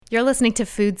You're listening to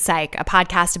Food Psych, a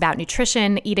podcast about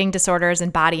nutrition, eating disorders,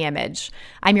 and body image.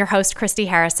 I'm your host, Christy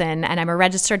Harrison, and I'm a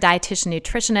registered dietitian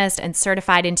nutritionist and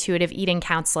certified intuitive eating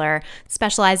counselor,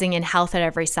 specializing in health at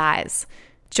every size.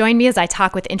 Join me as I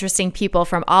talk with interesting people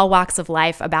from all walks of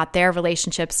life about their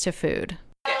relationships to food.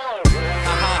 I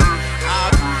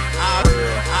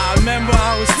remember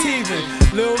I was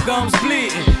teething, little gums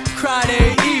bleeding, cried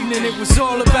every evening, it was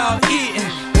all about eating.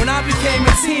 When I became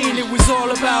a teen, it was all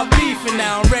about beef, and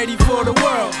now I'm ready for the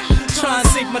world, trying to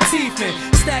sink my teeth in.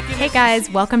 Hey guys,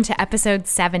 welcome to episode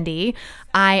 70.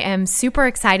 I am super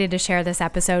excited to share this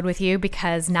episode with you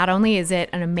because not only is it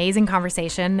an amazing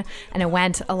conversation, and it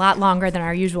went a lot longer than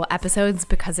our usual episodes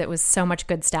because it was so much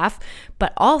good stuff,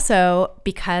 but also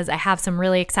because I have some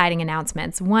really exciting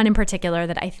announcements, one in particular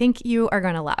that I think you are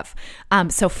going to love.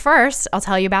 So first, I'll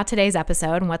tell you about today's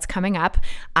episode and what's coming up.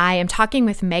 I am talking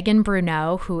with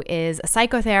Bruneau, who is a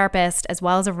psychotherapist as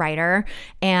well as a writer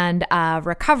and a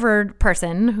recovered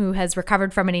person who has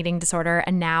recovered from an eating disorder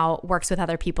and now works with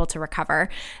other people to recover.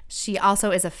 She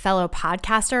also is a fellow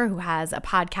podcaster who has a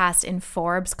podcast in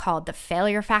Forbes called The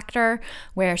Failure Factor,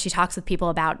 where she talks with people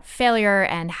about failure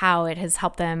and how it has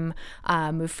helped them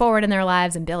move forward in their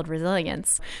lives and build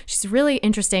resilience. She's a really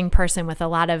interesting person with a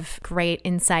lot of great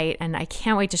insight, and I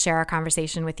can't wait to share our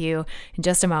conversation with you in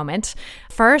just a moment.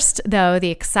 First, though,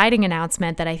 the exciting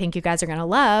announcement that I think you guys are going to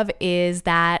love is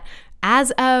that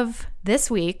as of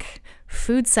this week,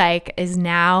 Food Psych is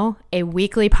now a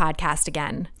weekly podcast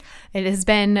again. It has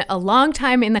been a long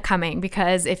time in the coming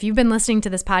because if you've been listening to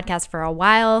this podcast for a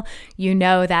while, you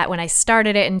know that when I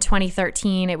started it in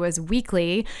 2013, it was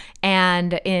weekly,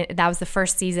 and that was the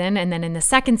first season. And then in the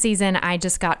second season, I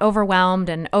just got overwhelmed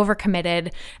and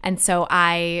overcommitted. And so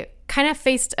I kind of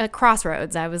faced a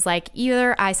crossroads. I was like,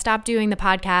 either I stop doing the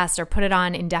podcast or put it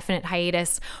on indefinite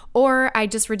hiatus, or I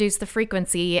just reduce the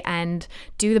frequency and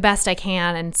do the best I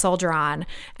can and soldier on.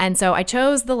 And so I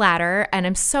chose the latter, and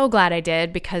I'm so glad I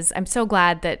did because I'm so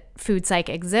glad that Food Psych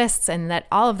exists and that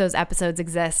all of those episodes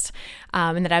exist,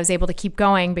 and that I was able to keep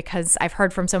going because I've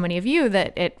heard from so many of you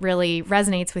that it really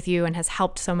resonates with you and has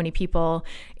helped so many people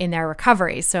in their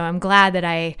recovery. So I'm glad that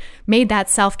I made that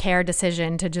self-care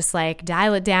decision to just like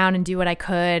dial it down and do what I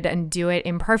could and do it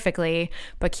imperfectly,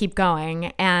 but keep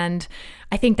going. And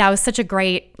I think that was such a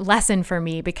great lesson for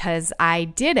me because I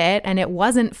did it and it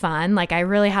wasn't fun. Like I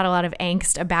really had a lot of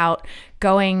angst about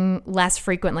going less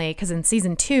frequently because in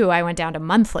season 2, I went down to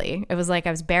monthly. It was like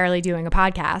I was barely doing a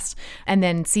podcast. And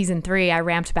then season 3, I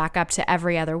ramped back up to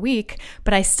every other week,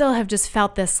 but I still have just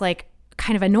felt this like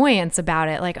kind of annoyance about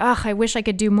it. Like, oh, I wish I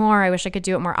could do more. I wish I could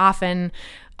do it more often.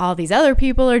 All these other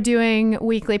people are doing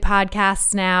weekly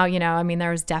podcasts now. You know, I mean, there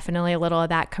was definitely a little of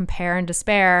that compare and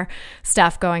despair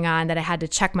stuff going on that I had to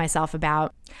check myself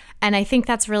about. And I think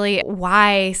that's really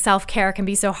why self-care can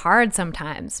be so hard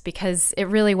sometimes, because it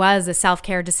really was a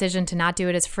self-care decision to not do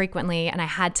it as frequently. And I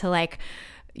had to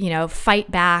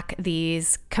fight back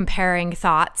these comparing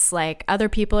thoughts like other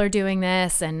people are doing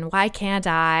this and why can't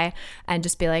I? And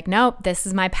just be like, nope, this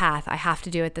is my path. I have to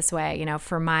do it this way,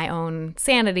 for my own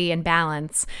sanity and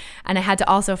balance. And I had to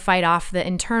also fight off the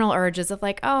internal urges of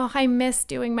like, oh, I miss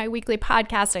doing my weekly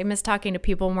podcast. I miss talking to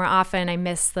people more often. I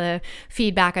miss the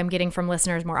feedback I'm getting from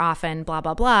listeners more often, blah,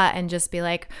 blah, blah. And just be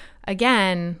like,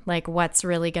 again, like what's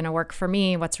really going to work for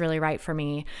me, what's really right for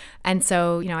me. And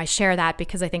so, I share that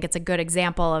because I think it's a good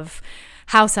example of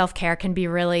how self-care can be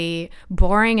really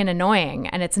boring and annoying.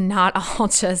 And it's not all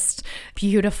just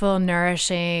beautiful,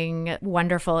 nourishing,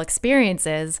 wonderful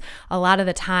experiences. A lot of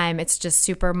the time, it's just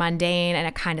super mundane and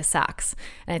it kind of sucks.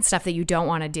 And it's stuff that you don't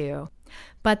want to do.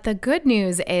 But the good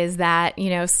news is that,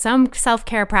 some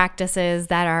self-care practices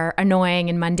that are annoying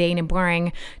and mundane and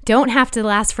boring don't have to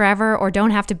last forever or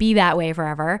don't have to be that way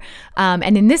forever.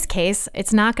 And in this case,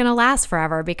 it's not going to last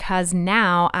forever because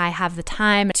now I have the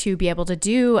time to be able to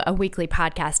do a weekly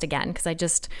podcast again because I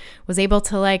just was able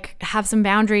to have some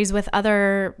boundaries with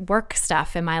other work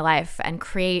stuff in my life and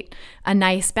create a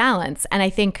nice balance. And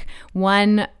I think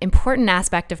one important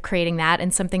aspect of creating that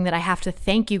and something that I have to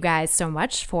thank you guys so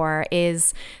much for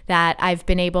is that I've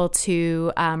been able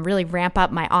to really ramp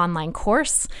up my online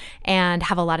course and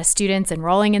have a lot of students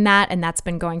enrolling in that. And that's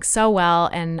been going so well.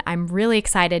 And I'm really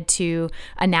excited to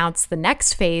announce the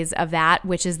next phase of that,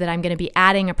 which is that I'm going to be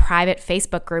adding a private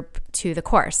Facebook group to the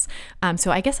course.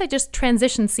 So I guess I just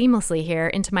transitioned seamlessly here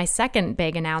into my second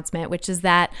big announcement, which is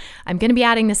that I'm going to be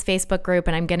adding this Facebook group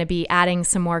and I'm going to be adding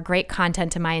some more great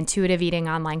content to my intuitive eating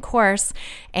online course.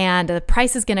 And the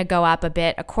price is going to go up a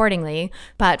bit accordingly.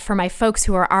 But for my folks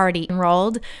who are already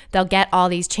enrolled, they'll get all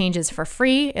these changes for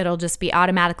free. It'll just be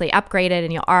automatically upgraded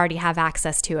and you'll already have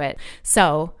access to it.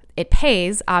 So it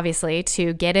pays, obviously,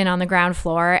 to get in on the ground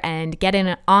floor and get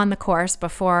in on the course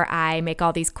before I make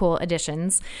all these cool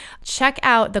additions. Check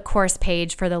out the course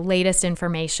page for the latest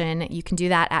information. You can do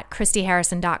that at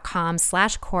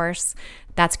christyharrison.com/course.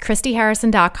 That's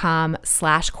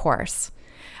christyharrison.com/course.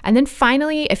 And then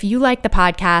finally, if you like the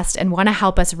podcast and want to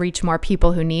help us reach more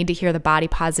people who need to hear the body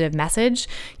positive message,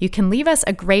 you can leave us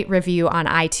a great review on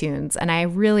iTunes. And I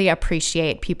really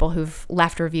appreciate people who've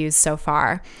left reviews so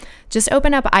far. Just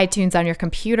open up iTunes on your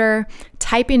computer,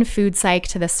 type in Food Psych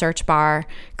to the search bar,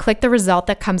 click the result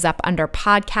that comes up under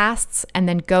podcasts, and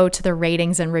then go to the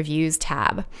ratings and reviews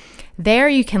tab. There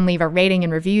you can leave a rating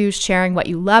and review sharing what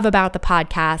you love about the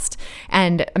podcast.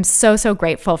 And I'm so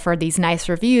grateful for these nice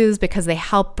reviews because they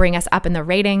help bring us up in the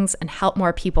ratings and help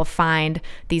more people find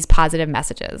these positive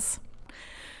messages.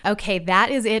 Okay, that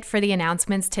is it for the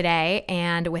announcements today.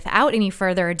 And without any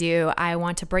further ado, I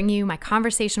want to bring you my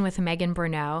conversation with Megan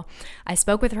Bruneau. I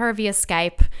spoke with her via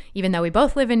Skype. Even though we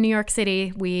both live in New York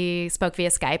City, we spoke via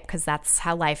Skype because that's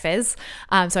how life is.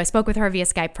 So I spoke with her via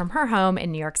Skype from her home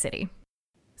in New York City.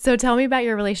 So tell me about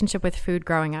your relationship with food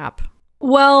growing up.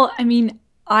 Well, I mean,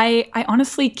 I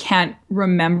honestly can't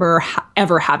remember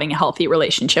ever having a healthy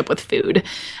relationship with food.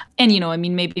 And,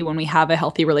 maybe when we have a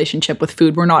healthy relationship with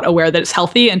food, we're not aware that it's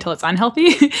healthy until it's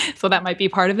unhealthy. So that might be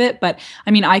part of it. But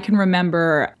I can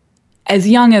remember as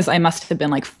young as I must have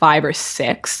been like 5 or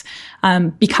 6,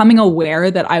 becoming aware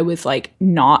that I was like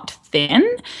not thin.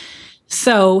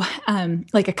 So,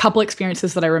 like a couple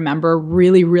experiences that I remember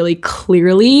really, really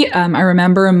clearly. I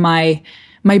remember my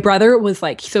brother was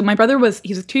like, he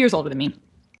was 2 years older than me.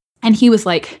 And he was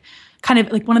like, kind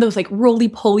of like one of those like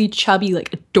roly-poly, chubby,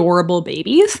 like adorable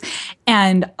babies.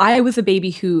 And I was a baby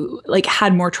who like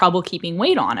had more trouble keeping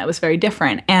weight on. I was very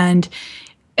different. And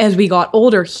as we got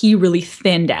older, he really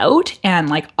thinned out. And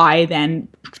like I then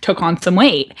took on some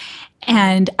weight.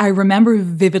 And I remember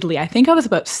vividly, I think I was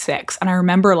about 6, and I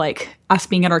remember like us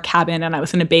being at our cabin and I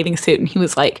was in a bathing suit and he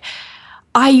was like,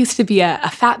 I used to be a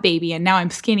fat baby and now I'm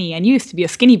skinny, and you used to be a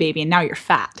skinny baby and now you're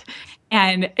fat.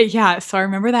 And yeah, so I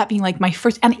remember that being like my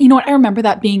first, and you know what, I remember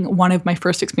that being one of my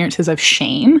first experiences of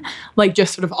shame, like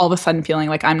just sort of all of a sudden feeling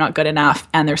like I'm not good enough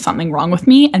and there's something wrong with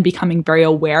me, and becoming very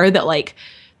aware that like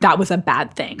that was a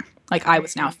bad thing. Like I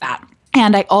was now fat.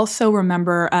 And I also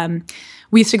remember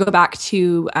we used to go back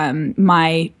to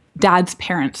my dad's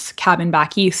parents' cabin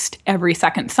back east every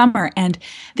second summer, and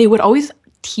they would always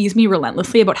tease me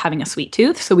relentlessly about having a sweet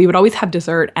tooth. So we would always have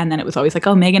dessert, and then it was always like,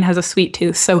 oh, Megan has a sweet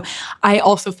tooth. So I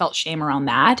also felt shame around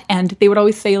that. And they would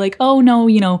always say like, oh no,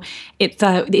 we're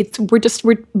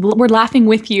laughing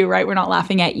with you, right? We're not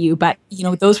laughing at you. But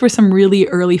those were some really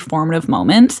early formative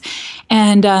moments.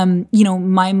 And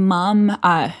my mom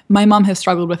has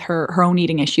struggled with her own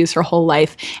eating issues her whole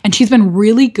life, and she's been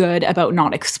really good about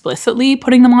not explicitly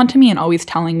putting them onto me and always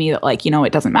telling me that like,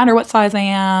 it doesn't matter what size I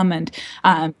am, and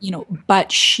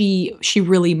but she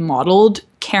really modeled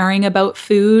caring about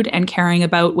food and caring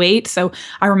about weight. So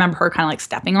I remember her kind of like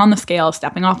stepping on the scale,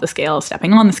 stepping off the scale,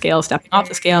 stepping on the scale, stepping off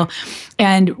the scale,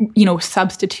 and,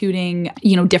 substituting,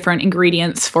 different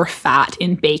ingredients for fat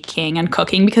in baking and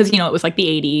cooking because, it was like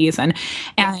the 80s and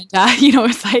it's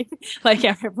like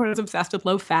everyone was obsessed with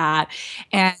low fat.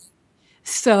 And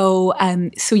So,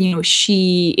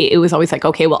 it was always like,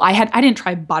 okay, well, I didn't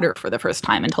try butter for the first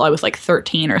time until I was like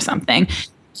 13 or something.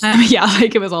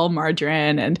 Like it was all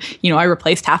margarine, and, I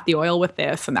replaced half the oil with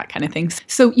this and that kind of thing.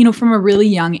 So, from a really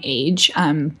young age,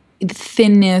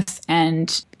 thinness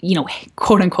and,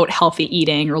 quote unquote, healthy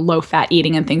eating or low fat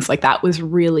eating and things like that was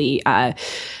really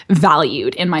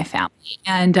valued in my family.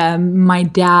 And my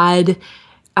dad,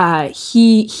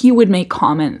 he would make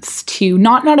comments to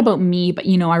not about me, but,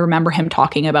 I remember him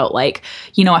talking about like,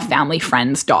 a family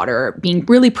friend's daughter being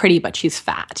really pretty, but she's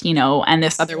fat, and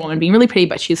this other woman being really pretty,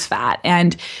 but she's fat.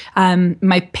 And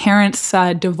my parents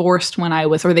divorced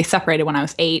they separated when I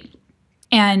was 8.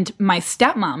 And my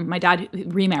stepmom, my dad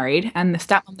remarried, and the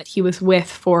stepmom that he was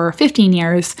with for 15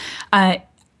 years,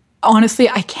 honestly,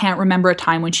 I can't remember a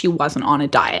time when she wasn't on a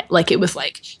diet. Like it was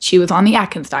like she was on the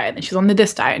Atkins diet, and she was on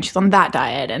this diet, and she's on that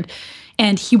diet.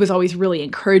 And he was always really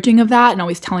encouraging of that and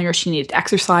always telling her she needed to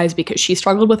exercise because she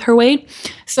struggled with her weight.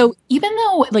 So even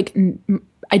though like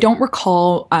I don't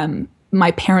recall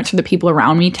my parents or the people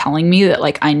around me telling me that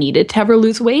like I needed to ever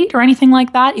lose weight or anything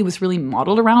like that, it was really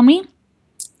modeled around me.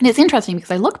 And it's interesting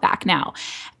because I look back now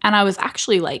and I was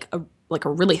actually like a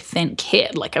really thin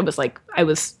kid. Like I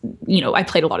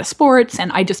played a lot of sports,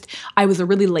 and I was a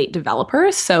really late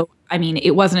developer. So,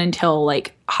 it wasn't until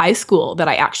like high school that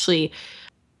I actually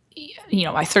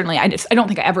I don't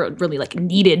think I ever really like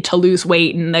needed to lose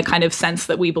weight in the kind of sense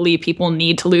that we believe people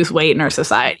need to lose weight in our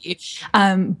society.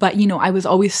 But I was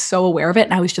always so aware of it,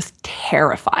 and I was just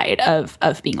terrified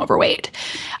of being overweight.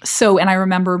 So, and I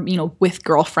remember, with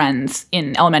girlfriends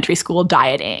in elementary school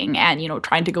dieting and,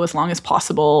 trying to go as long as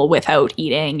possible without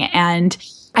eating. And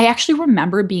I actually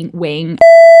remember weighing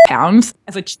pounds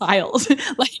as a child.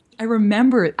 Like,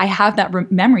 I have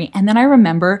that memory. And then I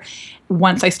remember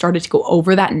once I started to go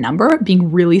over that number,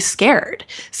 being really scared.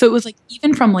 So it was like,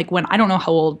 even from like when, I don't know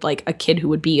how old like a kid who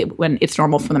would be when it's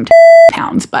normal for them to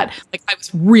pounds, but like I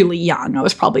was really young. I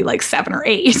was probably like 7 or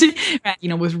 8,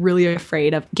 and, was really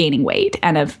afraid of gaining weight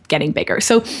and of getting bigger.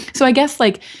 So I guess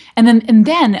like, and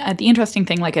then the interesting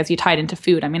thing, like as you tied into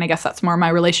food, I mean, I guess that's more my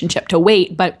relationship to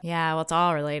weight, but yeah, well, it's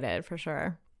all related for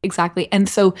sure. Exactly. And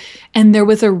there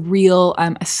was a real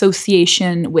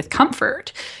association with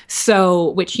comfort.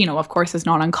 So, which, of course is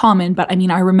not uncommon, but I mean,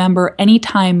 I remember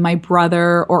anytime my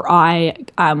brother or I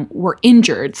were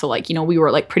injured. So like, we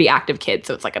were like pretty active kids.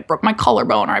 So it's like I broke my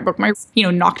collarbone, or I broke my,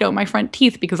 knocked out my front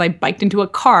teeth because I biked into a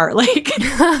car. Like,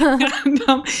 and,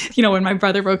 when my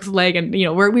brother broke his leg, and, we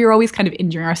were always kind of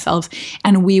injuring ourselves,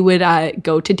 and we would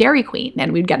go to Dairy Queen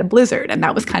and we'd get a Blizzard. And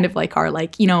that was kind of like our,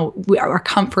 like, our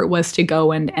comfort was to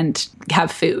go and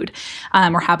have food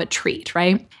or have a treat,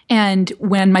 right? And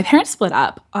when my parents split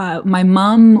up, my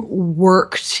mom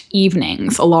worked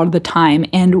evenings a lot of the time,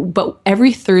 but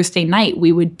every Thursday night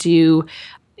we would do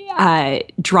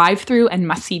drive-through and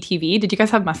must-see TV. Did you guys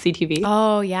have must-see TV?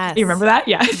 Oh, yes. Do you remember that?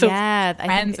 Yeah. So yeah,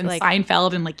 Friends and like,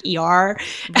 Seinfeld and like ER.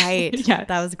 Right. Yeah.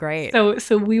 That was great.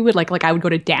 So we would like I would go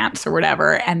to dance or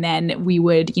whatever, and then we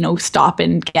would, stop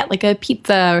and get like a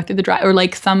pizza or through the drive, or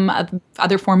like some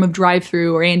other form of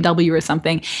drive-through or A&W or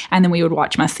something, and then we would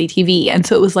watch must-see TV. And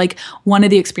so it was like one of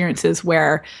the experiences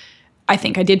where I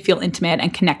think I did feel intimate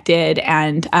and connected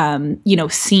and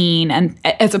seen, and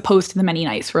as opposed to the many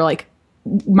nights where like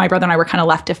my brother and I were kind of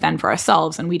left to fend for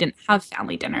ourselves, and we didn't have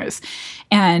family dinners.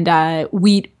 And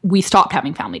we stopped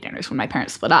having family dinners when my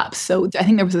parents split up. So I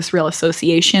think there was this real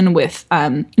association with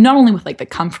not only with like the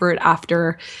comfort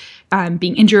after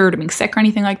being injured or being sick or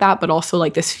anything like that, but also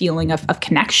like this feeling of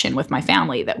connection with my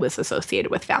family that was associated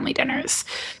with family dinners.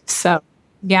 So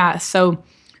yeah,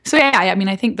 I mean,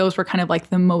 I think those were kind of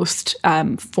like the most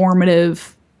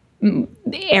formative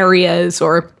areas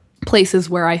or places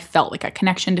where I felt like a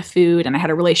connection to food, and I had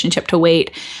a relationship to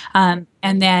weight. And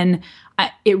then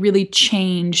it really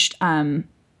changed.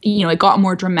 It got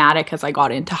more dramatic as I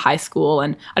got into high school.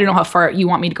 And I don't know how far you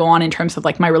want me to go on in terms of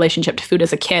like my relationship to food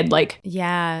as a kid. Like,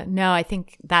 yeah, no, I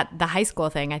think that the high school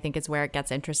thing, I think, is where it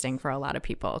gets interesting for a lot of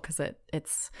people, because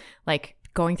it's like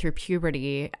going through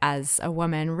puberty as a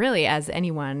woman, really as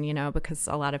anyone, because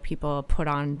a lot of people put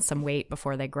on some weight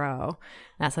before they grow.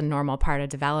 That's a normal part of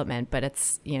development, but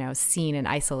it's, seen in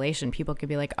isolation. People could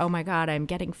be like, oh my God, I'm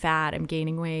getting fat, I'm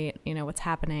gaining weight, what's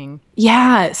happening?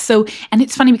 Yeah. So, and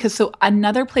it's funny because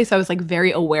another place I was like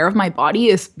very aware of my body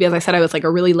is, as I said, I was like a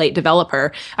really late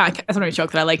developer. I sometimes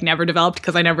joke that I like never developed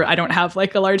because I don't have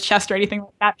like a large chest or anything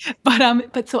like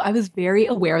that. But so I was very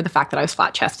aware of the fact that I was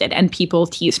flat chested, and people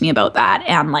teased me about that.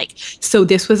 And like, so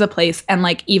this was a place, and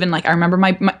like, even like, I remember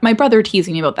my brother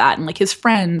teasing me about that, and like his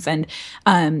friends, and,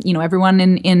 everyone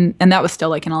and that was still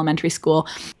like in elementary school.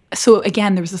 So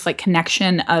again, there was this like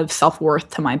connection of self-worth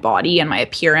to my body and my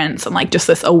appearance, and like just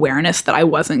this awareness that I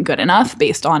wasn't good enough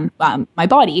based on my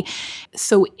body.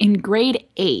 So in grade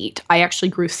 8, I actually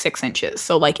grew 6 inches.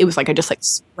 So like, it was like, I just like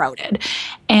sprouted,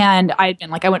 and I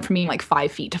went from being like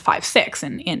 5 feet to 5'6"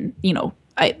 in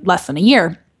less than a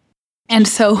year. And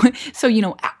so,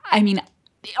 I mean,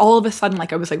 all of a sudden,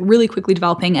 like I was like really quickly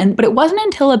developing, but it wasn't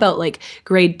until about like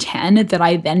grade 10 that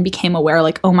I then became aware,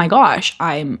 like, oh my gosh,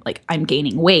 I'm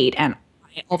gaining weight, and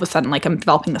all of a sudden, like, I'm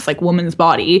developing this like woman's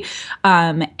body,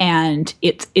 and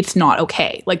it's not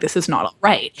okay. Like, this is not all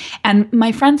right. And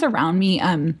my friends around me,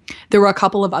 there were a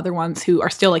couple of other ones who are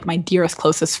still like my dearest,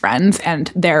 closest friends,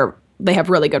 and they have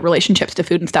really good relationships to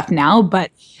food and stuff now,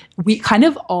 but we kind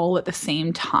of all at the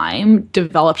same time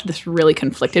developed this really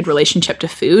conflicted relationship to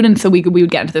food. And so we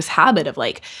would get into this habit of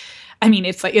like, I mean,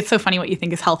 it's like, it's so funny what you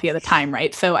think is healthy at the time,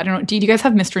 right? So I don't know, do you guys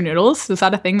have Mr. Noodles? Is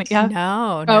that a thing that you have?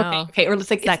 No. Okay. Or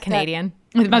it's like, is that Canadian?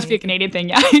 It must be a Canadian thing,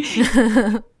 yeah.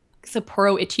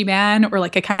 Sapporo Ichiban, or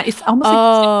like a kind of, it's almost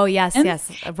like yes,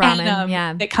 ramen, and,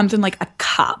 yeah. It comes in like a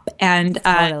cup, and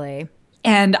totally.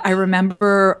 And I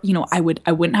remember, I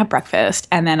wouldn't have breakfast,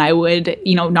 and then I would,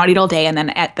 not eat all day. And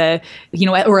then at the,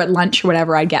 or at lunch or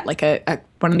whatever, I'd get like a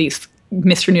one of these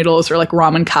Mr. Noodles or like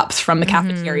ramen cups from the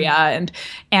cafeteria. And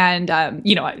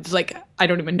it's like, I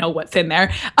don't even know what's in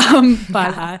there.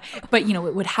 But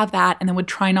it would have that and then would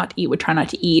try not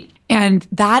to eat. And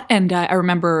that, and I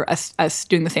remember us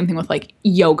doing the same thing with like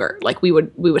yogurt. Like we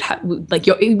would have like,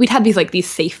 we'd have these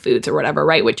safe foods or whatever,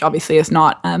 right? Which obviously is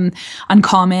not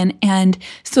uncommon. And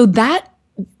so that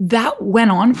went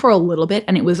on for a little bit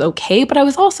and it was okay. But I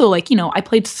was also like, I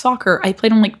played soccer. I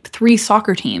played on like 3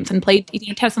 soccer teams and played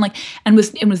tennis and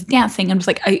was dancing and was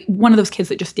like one of those kids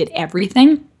that just did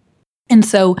everything. And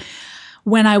so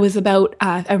when I was about,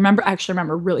 I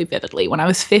remember really vividly when I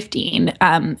was 15,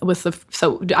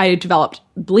 so I developed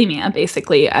bulimia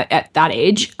basically at that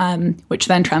age, which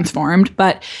then transformed.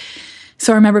 But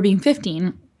so I remember being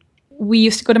 15, we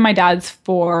used to go to my dad's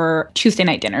for Tuesday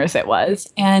night dinners it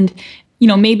was. And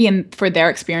maybe for their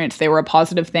experience, they were a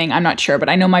positive thing. I'm not sure, but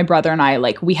I know my brother and I,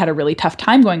 like, we had a really tough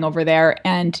time going over there,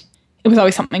 and it was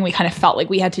always something we kind of felt like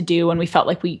we had to do, and we felt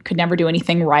like we could never do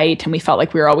anything right, and we felt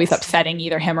like we were always upsetting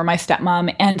either him or my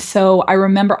stepmom. And so I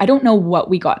remember, I don't know what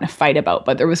we got in a fight about,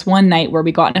 but there was one night where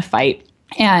we got in a fight,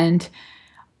 and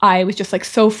I was just like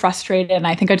so frustrated, and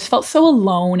I think I just felt so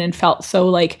alone and felt so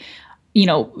like,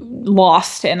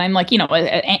 lost. And I'm like,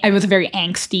 I was a very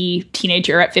angsty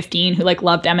teenager at 15 who like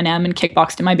loved Eminem and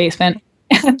kickboxed in my basement.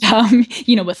 And,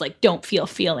 was like, don't feel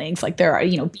feelings. Like there are,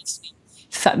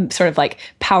 some sort of like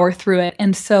power through it.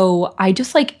 And so I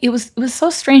just like, it was so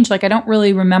strange. Like, I don't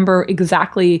really remember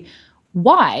exactly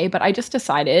why, but I just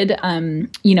decided,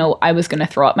 I was going to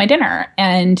throw up my dinner.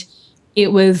 And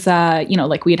it was,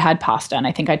 like we had pasta, and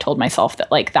I think I told myself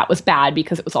that like that was bad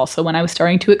because it was also when I was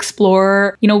starting to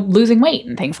explore, losing weight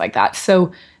and things like that.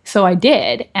 So I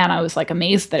did, and I was like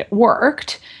amazed that it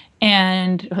worked,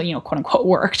 and quote unquote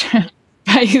worked.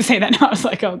 You say that now, I was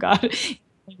like, oh God,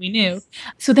 we knew.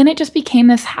 So then it just became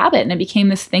this habit, and it became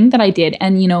this thing that I did.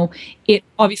 And it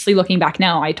obviously, looking back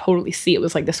now, I totally see it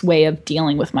was like this way of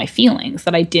dealing with my feelings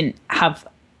that I didn't have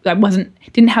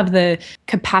the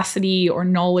capacity or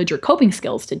knowledge or coping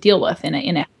skills to deal with in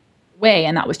a way.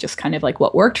 And that was just kind of like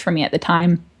what worked for me at the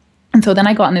time. And so then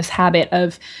I got in this habit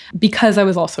of, because I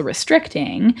was also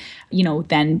restricting,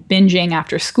 then binging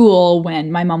after school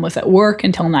when my mom was at work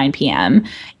until 9 p.m.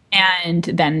 and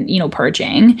then,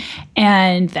 purging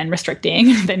and then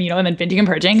restricting, then, and then binging and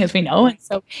purging, as we know. And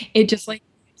so it just like,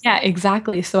 yeah,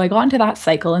 exactly. So I got into that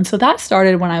cycle. And so that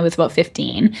started when I was about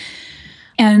 15.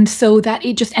 And so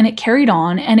it carried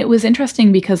on. And it was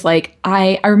interesting because like,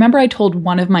 I remember I told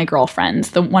one of my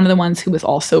girlfriends, one of the ones who was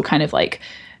also kind of like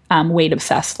weight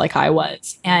obsessed like I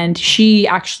was. And she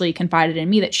actually confided in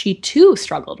me that she too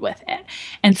struggled with it.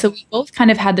 And so we both kind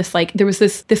of had this, like, there was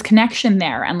this connection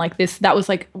there. And like that was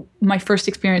like my first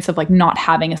experience of like not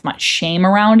having as much shame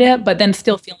around it, but then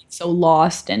still feeling so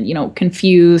lost and,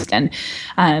 confused and,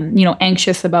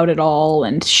 anxious about it all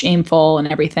and shameful and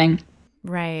everything.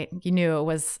 Right. You knew it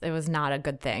was not a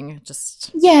good thing.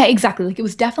 Just. Yeah, exactly. Like it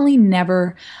was definitely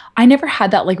I never had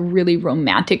that like really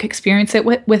romantic experience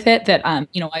with it that,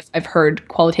 I've heard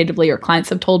qualitatively or clients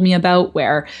have told me about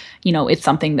where, it's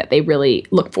something that they really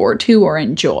look forward to or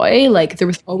enjoy. Like there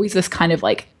was always this kind of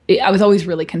like, I was always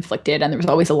really conflicted and there was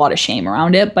always a lot of shame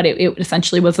around it, but it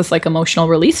essentially was this like emotional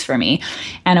release for me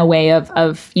and a way of,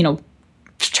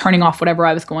 turning off whatever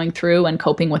I was going through and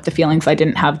coping with the feelings I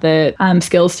didn't have the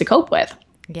skills to cope with.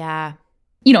 Yeah.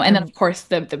 And then of course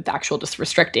the actual just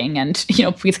restricting and, he's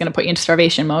going to put you into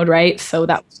starvation mode, right? So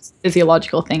that was a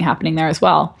physiological thing happening there as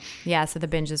well. Yeah. So the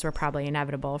binges were probably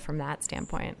inevitable from that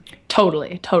standpoint.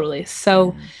 Totally.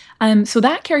 So, so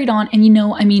that carried on. And,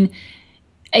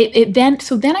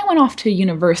 then I went off to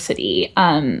university.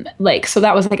 So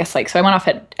that was, I guess, so I went off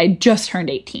I just turned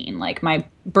 18. Like my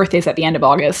birthday's at the end of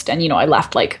August and, I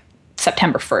left like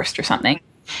September 1st or something.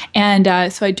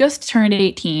 And so I just turned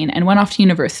 18 and went off to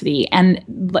university and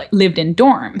lived in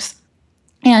dorms.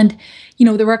 And,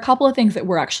 there were a couple of things that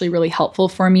were actually really helpful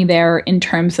for me there in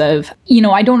terms of,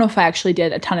 I don't know if I actually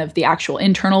did a ton of the actual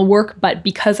internal work, but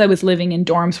because I was living in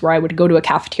dorms where I would go to a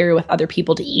cafeteria with other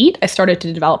people to eat, I started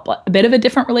to develop a bit of a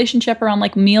different relationship around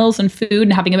like meals and food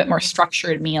and having a bit more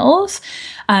structured meals.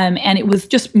 And it was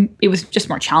just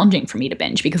more challenging for me to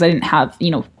binge because I didn't have,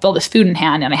 all this food in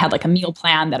hand, and I had like a meal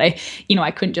plan that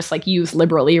I couldn't just like use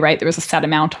liberally, right? There was a set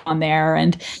amount on there.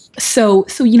 And so,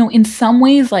 in some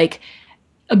ways, like,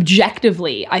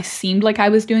 objectively, I seemed like I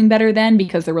was doing better then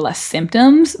because there were less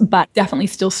symptoms, but definitely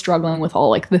still struggling with all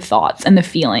like the thoughts and the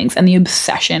feelings and the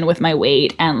obsession with my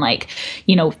weight and like,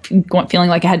 feeling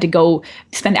like I had to go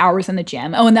spend hours in the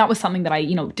gym. Oh, and that was something that I,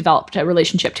 developed a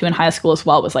relationship to in high school as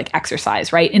well, was like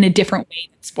exercise, right? In a different way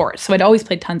than sports. So I'd always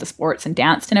played tons of sports and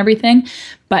danced and everything,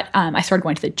 but I started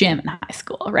going to the gym in high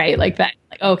school, right? Like that,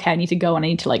 like, okay, I need to go and I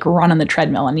need to like run on the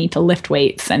treadmill. I need to lift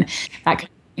weights and that kind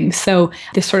of thing. So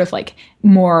this sort of like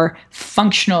more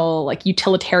functional, like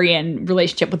utilitarian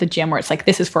relationship with the gym where it's like,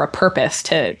 this is for a purpose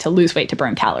to lose weight, to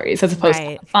burn calories, as opposed to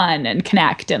have fun and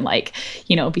connect and like,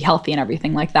 be healthy and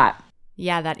everything like that.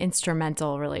 Yeah, that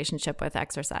instrumental relationship with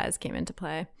exercise came into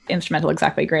play. Instrumental,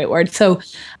 exactly, great word. So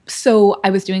I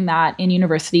was doing that in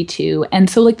university too. And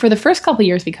so like for the first couple of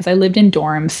years, because I lived in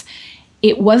dorms,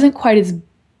 it wasn't quite as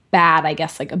bad, I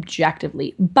guess, like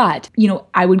objectively. But,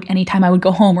 anytime I would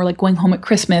go home or like going home at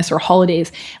Christmas or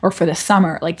holidays or for the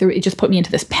summer, like it just put me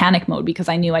into this panic mode because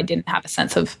I knew I didn't have a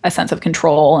sense of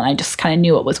control, and I just kind of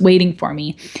knew what was waiting for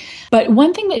me. But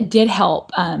one thing that did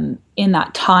help in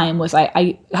that time was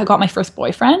I got my first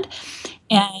boyfriend.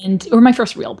 Or my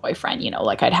first real boyfriend,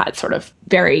 like I'd had sort of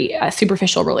very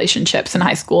superficial relationships in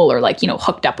high school or like,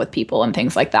 hooked up with people and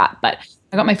things like that. But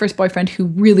I got my first boyfriend who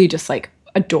really just like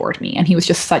adored me. And he was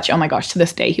just such, oh my gosh, to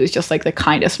this day, he was just like the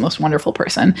kindest, most wonderful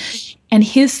person. And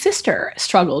his sister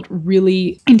struggled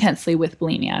really intensely with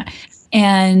bulimia.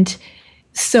 And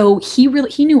so he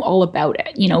knew all about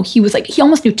it. He was like, he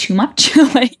almost knew too much,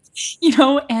 like,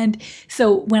 and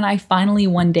so when I finally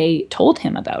one day told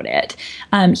him about it,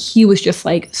 he was just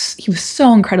like, he was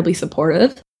so incredibly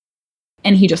supportive.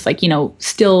 And he just like,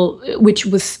 still, which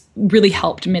was really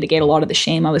helped mitigate a lot of the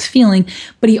shame I was feeling.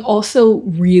 But he also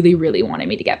really, really wanted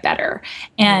me to get better.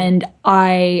 And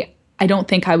I don't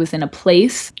think I was in a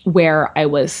place where I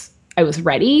was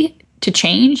ready to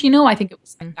change. I think it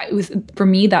was for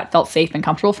me, that felt safe and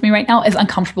comfortable for me right now, as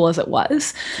uncomfortable as it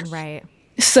was. Right.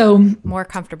 So more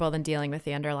comfortable than dealing with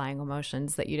the underlying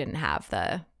emotions that you didn't have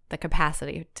the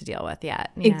capacity to deal with yet.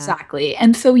 Yeah. Exactly.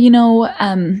 And so,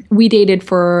 we dated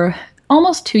for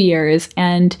almost 2 years,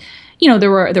 and there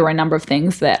were a number of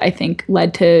things that I think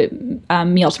led to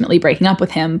me ultimately breaking up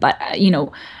with him. But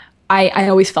I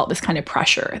always felt this kind of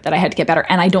pressure that I had to get better,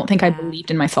 and I don't think I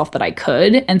believed in myself that I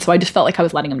could, and so I just felt like I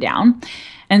was letting him down.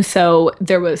 And so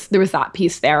there was that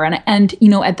piece there, and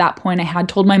at that point I had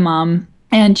told my mom,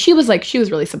 and she was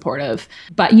really supportive.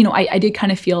 But I did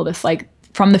kind of feel this like,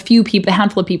 from the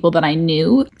handful of people that I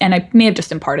knew, and I may have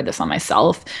just imparted this on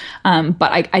myself,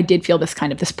 but I did feel this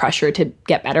kind of this pressure to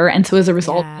get better. And so as a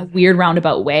result, a weird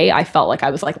roundabout way, I felt like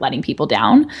I was like letting people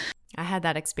down. I had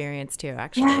that experience too,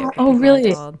 actually. Yeah. Oh,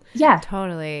 really? Yeah.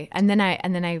 Totally. And then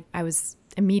I was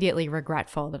immediately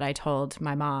regretful that I told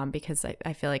my mom, because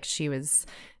I feel like she was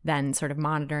then sort of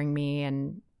monitoring me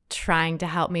and trying to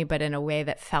help me, but in a way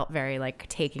that felt very like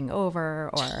taking over,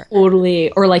 or totally,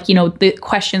 or like, the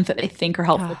questions that they think are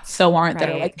helpful so aren't, that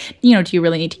are like, do you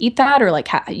really need to eat that? Or like,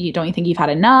 don't you think you've had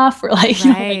enough? Or like,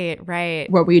 right.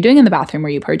 What were you doing in the bathroom? Were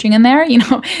you purging in there?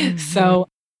 Mm-hmm.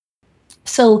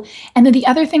 So, and then the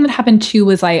other thing that happened too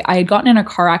was I had gotten in a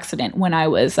car accident when I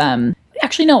was,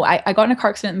 actually, no, I got in a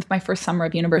car accident with my first summer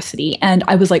of university, and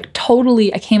I was like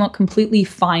I came out completely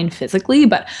fine physically,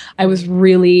 but I was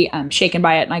really shaken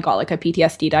by it, and I got like a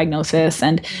PTSD diagnosis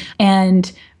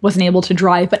and wasn't able to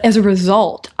drive. But as a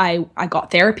result, I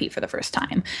got therapy for the first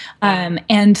time.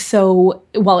 And so,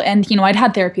 I'd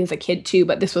had therapy as a kid too,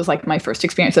 but this was like my first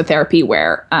experience of therapy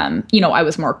where, I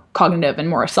was more cognitive and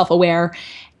more self-aware.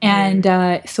 And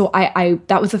so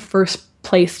that was the first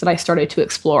place that I started to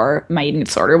explore my eating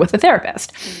disorder with a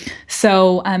therapist.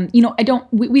 So,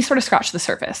 we sort of scratched the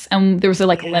surface, and there was a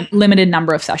limited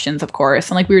number of sessions, of course.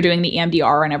 And like we were doing the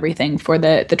EMDR and everything for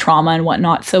the trauma and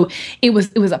whatnot. So it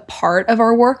was a part of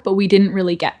our work, but we didn't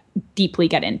really deeply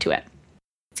get into it.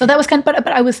 So that was but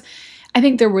I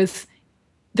think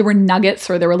there were nuggets,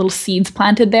 or there were little seeds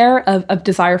planted there of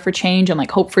desire for change and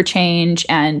like hope for change,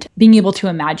 and being able to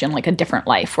imagine like a different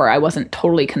life where I wasn't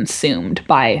totally consumed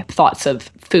by thoughts of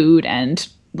food and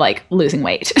like losing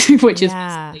weight, which is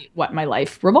basically what my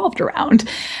life revolved around.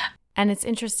 And it's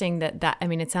interesting that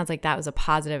it sounds like that was a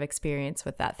positive experience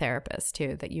with that therapist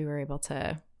too, that you were able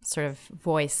to sort of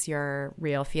voice your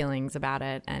real feelings about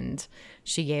it, and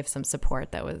she gave some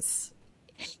support that was...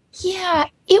 Yeah,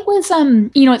 it was,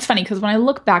 it's funny because when I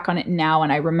look back on it now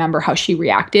and I remember how she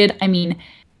reacted,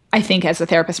 I think as a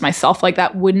therapist myself, like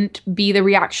that wouldn't be the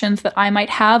reactions that I might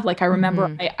have. Like I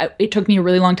remember it took me a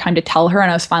really long time to tell her, and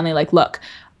I was finally like, look,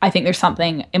 I think there's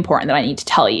something important that I need to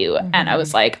tell you. Mm-hmm. And I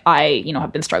was like, I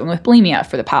have been struggling with bulimia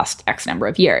for the past X number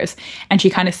of years. And she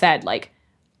kind of said like,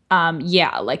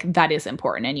 yeah, like that is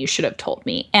important and you should have told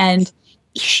me. And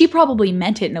she probably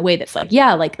meant it in a way that's like,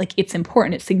 yeah, like it's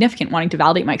important, it's significant wanting to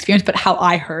validate my experience. But how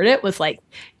I heard it was like,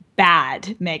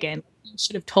 bad, Megan. You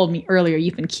should have told me earlier.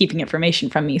 You've been keeping information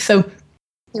from me. So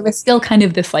there was still kind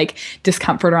of this like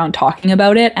discomfort around talking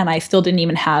about it. And I didn't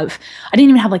even have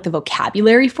like the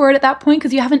vocabulary for it at that point,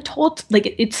 because you haven't told,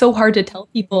 like it's so hard to tell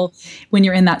people when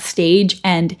you're in that stage.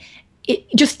 And it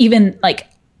just even like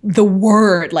the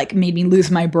word like made me lose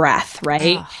my breath,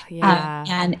 right? Oh,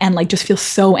 yeah. And like just feel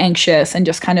so anxious and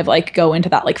just kind of like go into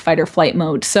that like fight or flight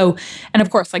mode. So, and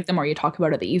of course, like the more you talk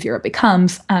about it, the easier it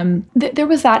becomes. There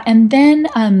was that, and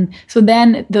then so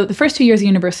then the first 2 years of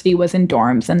university was in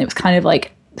dorms, and it was kind of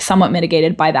like somewhat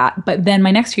mitigated by that. But then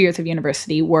my next 2 years of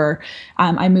university were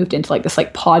I moved into like this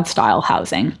like pod style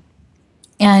housing,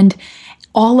 and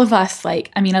all of us, like,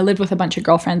 I mean, I lived with a bunch of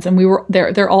girlfriends and we were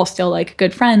they're all still like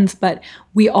good friends, but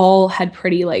we all had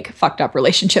pretty like fucked up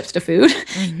relationships to food.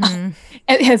 Mm-hmm.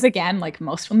 As again, like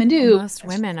most women do. Most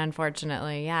women,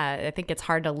 unfortunately. Yeah. I think it's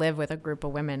hard to live with a group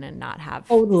of women and not have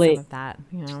Totally. some of that,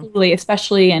 you know. Totally,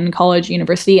 especially in college,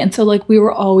 university. And so like we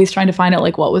were always trying to find out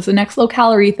like what was the next low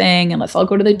calorie thing, and let's all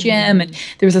go to the gym. And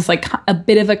there was this like a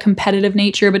bit of a competitive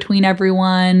nature between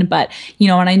everyone. But, you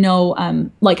know, and I know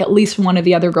like at least one of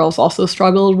the other girls also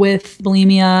struggled with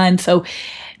bulimia. And so,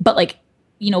 but like,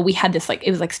 you know, we had this like, it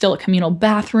was like still a communal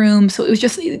bathroom. So it was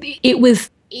just,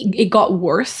 it got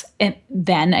worse. And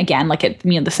then again, like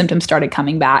the symptoms started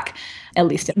coming back, at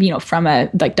least, you know, from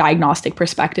a like diagnostic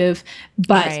perspective.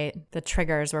 But right. The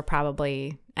triggers were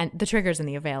probably, and the triggers and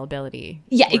the availability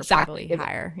yeah, were exactly. probably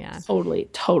higher. Yeah.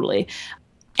 Totally.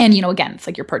 And, you know, again, it's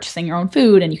like you're purchasing your own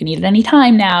food and you can eat at any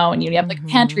time now. And you have like a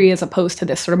pantry, as opposed to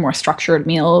this sort of more structured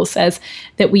meals, as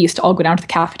that we used to all go down to the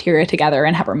cafeteria together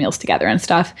and have our meals together and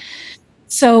stuff.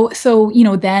 So, you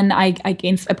know, then I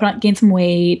gained some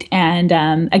weight,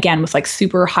 and again was like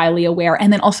super highly aware,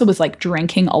 and then also was like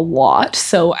drinking a lot.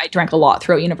 So I drank a lot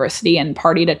throughout university and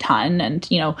partied a ton, and,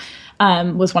 you know,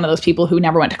 was one of those people who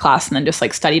never went to class and then just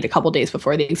like studied a couple days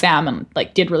before the exam and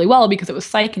like did really well because it was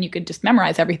psych and you could just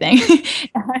memorize everything.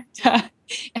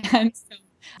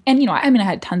 And you know, I mean, I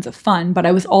had tons of fun, but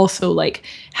I was also like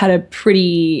had a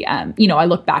pretty, you know, I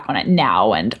look back on it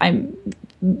now, and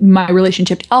my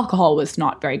relationship to alcohol was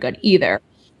not very good either.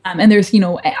 And there's, you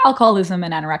know, alcoholism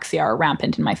and anorexia are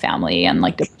rampant in my family, and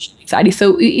like depression, anxiety.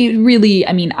 So it really,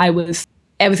 I mean, I was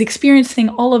experiencing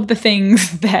all of the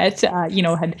things that, you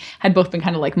know, had both been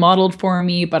kind of like modeled for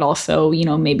me, but also, you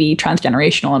know, maybe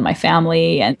transgenerational in my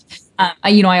family. And,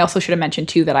 I also should have mentioned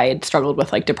too, that I had struggled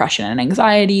with like depression and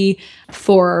anxiety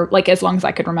for like as long as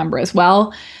I could remember as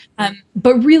well.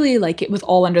 But really, like, it was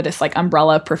all under this like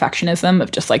umbrella of perfectionism,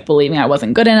 of just like believing I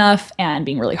wasn't good enough and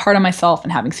being really hard on myself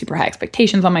and having super high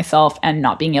expectations on myself and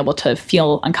not being able to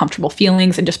feel uncomfortable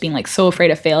feelings and just being like so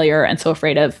afraid of failure and so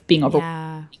afraid of being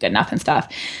good enough and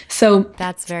stuff. So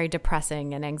that's very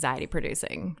depressing and anxiety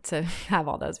producing to have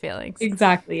all those feelings.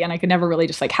 Exactly. And I could never really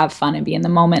just like have fun and be in the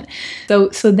moment. So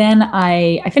then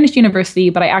I finished university,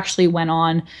 but I actually went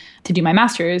on to do my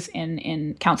master's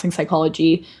in counseling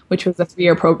psychology, which was a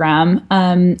 3-year program.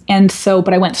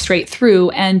 But I went straight through,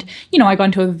 and, you know, I got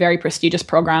into a very prestigious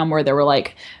program where there were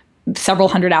like several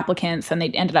hundred applicants, and they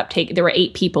ended up there were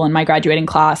 8 people in my graduating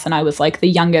class, and I was like the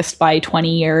youngest by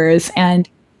 20 years. And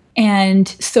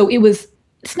so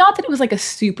it's not that it was like a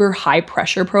super high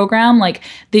pressure program. Like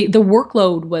the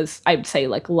workload was, I would say,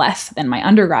 like less than my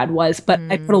undergrad was, but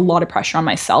I put a lot of pressure on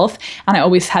myself, and I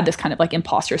always had this kind of like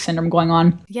imposter syndrome going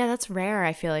on. Yeah, that's rare,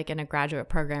 I feel like, in a graduate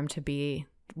program to be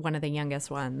one of the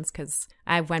youngest ones, because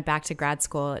I went back to grad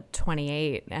school at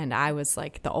 28 and I was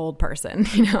like the old person,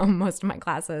 you know, most of my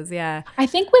classes. Yeah. I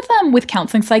think with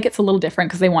counseling psych, it's a little different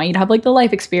because they want you to have like the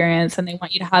life experience, and they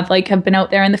want you to have been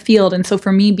out there in the field. And so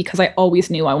for me, because I always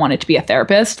knew I wanted to be a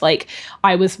therapist, like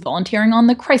I was volunteering on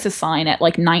the crisis line at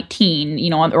like 19, you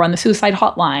know, or on the suicide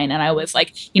hotline. And I was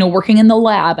like, you know, working in the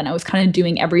lab, and I was kind of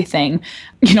doing everything,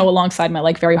 you know, alongside my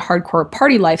like very hardcore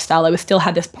party lifestyle. I still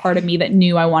had this part of me that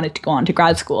knew I wanted to go on to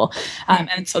grad school.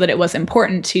 And so that it was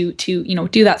important to, you know,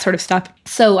 do that sort of stuff.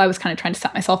 So I was kind of trying to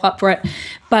set myself up for it.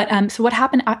 But so what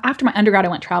happened after my undergrad, I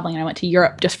went traveling, and I went to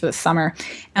Europe just for the summer.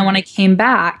 And when I came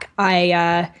back,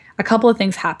 a couple of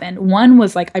things happened. One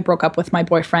was like I broke up with my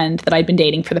boyfriend that I'd been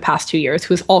dating for the past 2 years,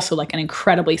 who was also like an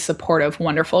incredibly supportive,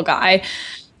 wonderful guy.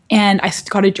 And I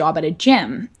got a job at a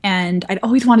gym, and I'd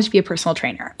always wanted to be a personal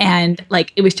trainer. And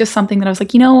like, it was just something that I was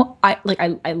like, you know,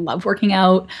 I love working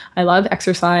out. I love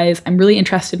exercise. I'm really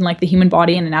interested in like the human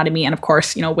body and anatomy, and of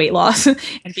course, you know, weight loss and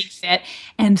being fit.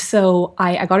 And so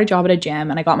I got a job at a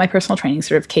gym, and I got my personal training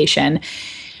certification.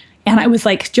 And I was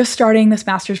like just starting this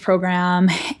master's program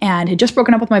and had just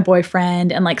broken up with my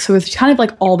boyfriend. And like, so it was kind of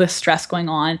like all this stress going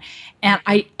on. And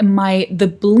the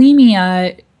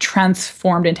bulimia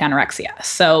transformed into anorexia.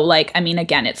 So like, I mean,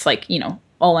 again, it's like,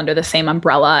 all under the same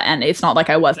umbrella. And it's not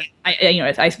like I wasn't,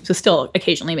 I was still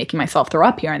occasionally making myself throw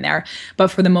up here and there. But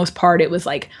for the most part, it was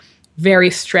like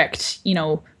very strict,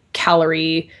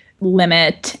 calorie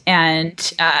limit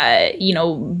and,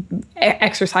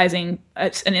 exercising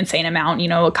an insane amount,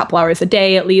 a couple hours a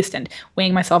day at least, and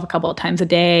weighing myself a couple of times a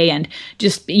day. And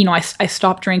just, I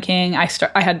stopped drinking. I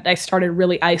started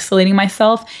really isolating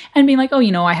myself and being like,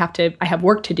 I have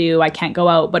work to do. I can't go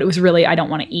out, but it was really, I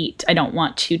don't want to eat. I don't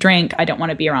want to drink. I don't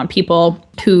want to be around people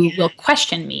who will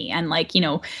question me. And like,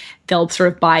 they'll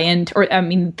sort of buy into, or I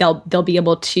mean, they'll be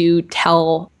able to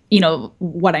tell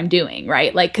what I'm doing,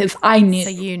 right? Like, because I knew. So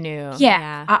you knew.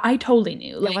 Yeah. I totally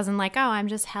knew. It wasn't like, oh, I'm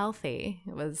just healthy.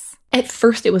 It was. At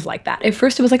first it was like that. At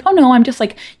first it was like, oh no, I'm just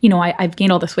like, I've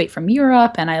gained all this weight from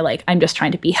Europe and I'm just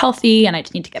trying to be healthy and I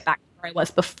just need to get back to where I was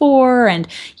before. And,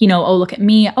 oh, look at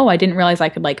me. Oh, I didn't realize I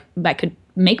could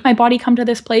make my body come to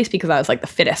this place because I was like the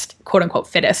fittest, quote unquote,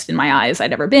 fittest in my eyes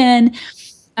I'd ever been.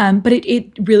 But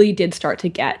it really did start to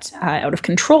get out of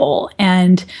control.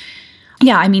 And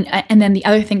yeah, I mean, and then the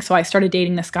other thing, so I started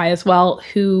dating this guy as well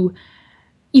who,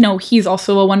 he's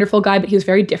also a wonderful guy, but he was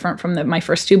very different from my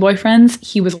first two boyfriends.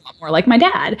 He was a lot more like my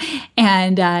dad.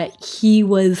 And he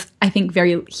was, I think,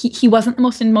 he wasn't the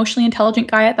most emotionally intelligent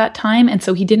guy at that time. And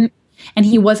so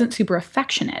he wasn't super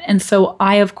affectionate. And so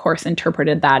I, of course,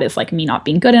 interpreted that as like me not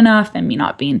being good enough and me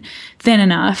not being thin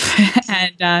enough.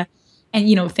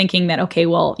 And thinking that, okay,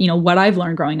 well, what I've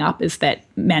learned growing up is that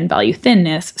men value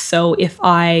thinness. So if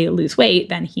I lose weight,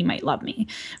 then he might love me,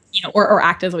 or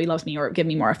act as though he loves me or give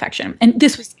me more affection. And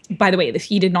this was, by the way,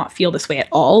 he did not feel this way at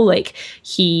all. Like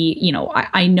he,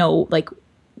 I know, like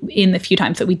in the few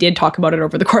times that we did talk about it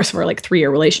over the course of our like 3-year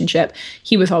relationship,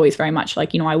 he was always very much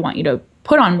like, I want you to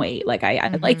put on weight. Like I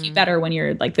like you better when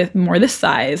you're like more this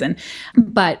size.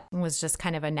 But it was just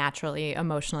kind of a naturally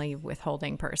emotionally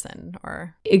withholding person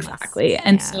or exactly.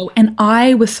 And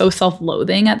I was so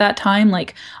self-loathing at that time.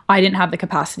 Like I didn't have the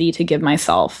capacity to give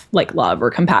myself like love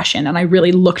or compassion. And I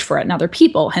really looked for it in other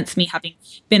people, hence me having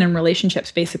been in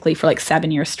relationships basically for like 7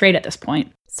 years straight at this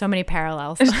point. So many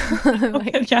parallels.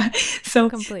 Yeah. So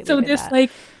this like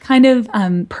kind of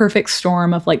perfect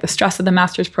storm of like the stress of the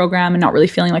master's program and not really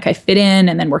feeling like I fit in,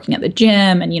 and then working at the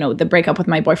gym and, the breakup with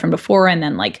my boyfriend before, and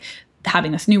then like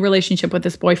having this new relationship with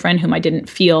this boyfriend whom I didn't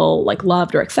feel like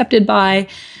loved or accepted by.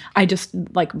 I just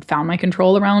like found my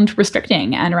control around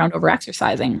restricting and around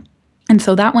over-exercising. And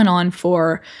so that went on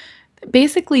for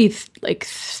basically like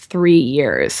 3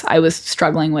 years. I was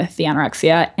struggling with the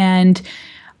anorexia, and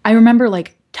I remember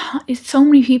like so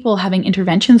many people having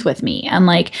interventions with me, and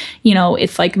like,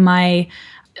 it's like my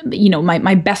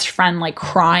best friend like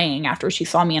crying after she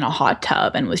saw me in a hot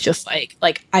tub and was just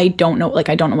like I don't know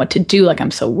what to do, like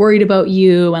I'm so worried about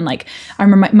you. And like I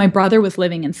remember my brother was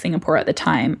living in Singapore at the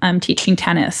time, teaching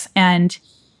tennis, and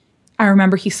I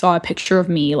remember he saw a picture of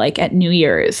me like at New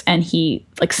Year's, and he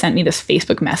like sent me this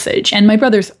Facebook message. And my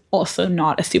brother's also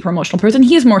not a super emotional person.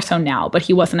 He is more so now, but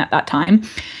he wasn't at that time.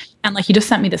 And like, he just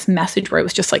sent me this message where it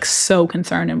was just like so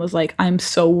concerned and was like, I'm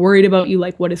so worried about you.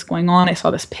 Like, what is going on? I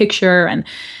saw this picture.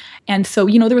 And so,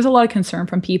 there was a lot of concern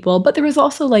from people, but there was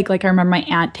also like I remember my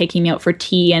aunt taking me out for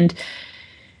tea, and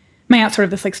my aunt's sort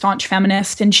of this like staunch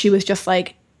feminist. And she was just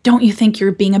like, don't you think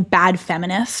you're being a bad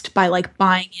feminist by like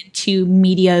buying into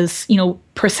media's,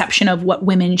 perception of what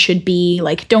women should be?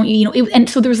 Like, don't you, and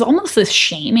so there was almost this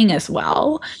shaming as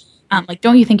well. Like,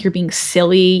 don't you think you're being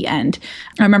silly? And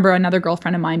I remember another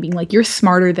girlfriend of mine being like, you're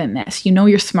smarter than this.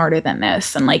 You're smarter than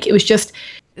this. And like, it was just.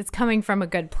 It's coming from a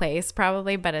good place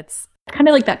probably, but it's. Kind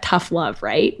of like that tough love,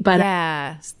 right? But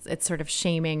yeah, it's sort of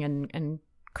shaming and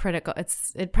critical.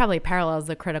 It probably parallels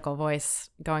the critical voice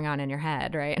going on in your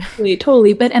head, right?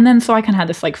 Totally. But, and then so I kind of had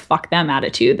this like, fuck them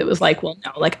attitude that was like, well,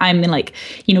 no, like I'm like,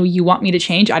 you want me to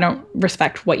change. I don't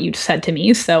respect what you said to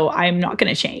me, so I'm not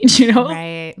going to change,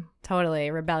 Right.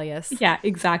 Totally rebellious. Yeah,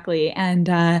 exactly. And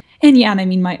yeah, and I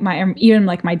mean, my even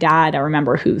like my dad, I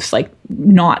remember, who's like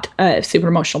not a super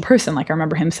emotional person. Like I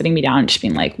remember him sitting me down and just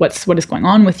being like, what is going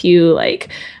on with you? Like,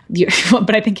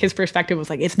 but I think his perspective was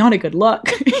like, it's not a good look.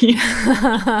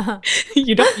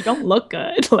 you don't look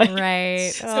good. Like,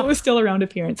 right. So it was still around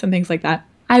appearance and things like that.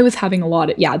 I was having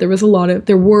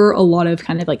there were a lot of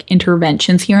kind of like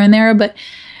interventions here and there, but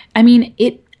I mean,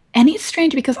 and it's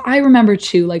strange because I remember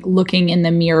too, like looking in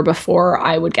the mirror before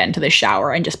I would get into the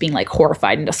shower and just being like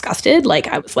horrified and disgusted. Like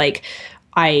I was like,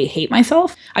 I hate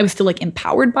myself. I was still like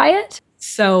empowered by it.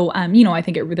 So, I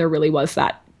think there really was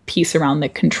that piece around the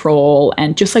control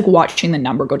and just like watching the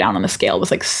number go down on the scale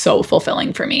was like so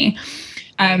fulfilling for me.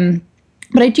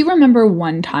 But I do remember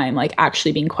one time like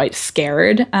actually being quite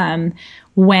scared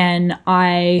when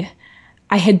I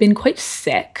had been quite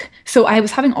sick. So I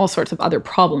was having all sorts of other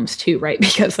problems too, right?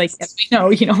 Because like, as we know,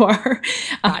 our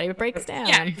body breaks down.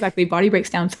 Yeah, exactly. Body breaks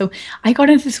down. So I got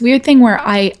into this weird thing where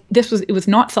it was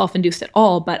not self-induced at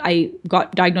all, but I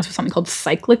got diagnosed with something called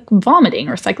cyclical vomiting.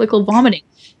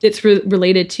 It's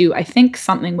related to, I think,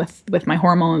 something with my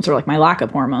hormones or like my lack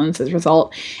of hormones as a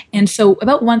result. And so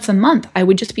about once a month, I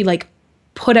would just be like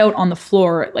put out on the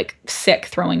floor, like sick,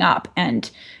 throwing up, and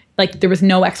like there was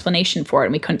no explanation for it,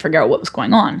 and we couldn't figure out what was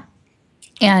going on.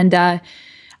 And I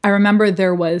remember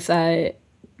there was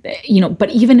but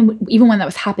even when that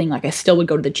was happening, like I still would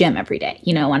go to the gym every day,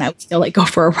 and I would still like go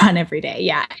for a run every day.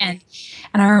 Yeah. And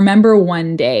I remember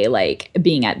one day like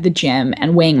being at the gym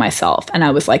and weighing myself, and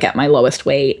I was like at my lowest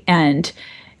weight, and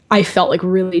I felt like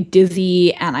really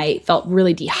dizzy, and I felt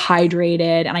really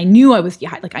dehydrated, and I knew I was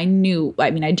dehydrated.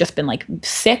 Like I'd just been like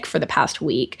sick for the past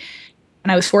week,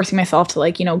 and I was forcing myself to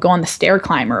like, go on the stair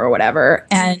climber or whatever.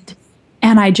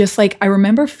 And I just like, I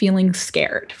remember feeling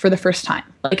scared for the first time.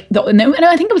 Like, and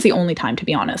I think it was the only time, to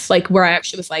be honest, like where I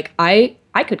actually was like, I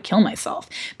could kill myself.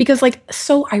 Because like,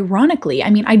 so ironically,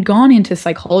 I'd gone into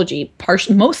psychology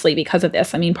mostly because of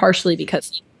this. Partially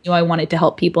because I wanted to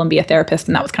help people and be a therapist,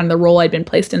 and that was kind of the role I'd been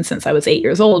placed in since I was 8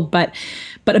 years old. But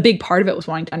a big part of it was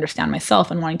wanting to understand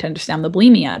myself and wanting to understand the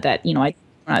bulimia that, when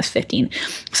I was 15.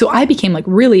 So I became like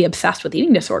really obsessed with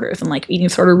eating disorders and like eating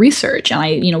disorder research, and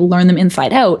I, learned them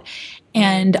inside out.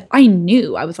 And I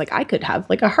knew, I was like, I could have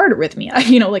like a heart arrhythmia,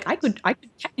 like I could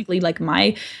technically, like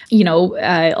my,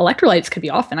 electrolytes could be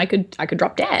off and I could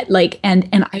drop dead. Like, and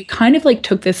I kind of like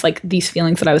took this, like these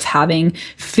feelings that I was having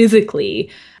physically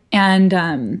and,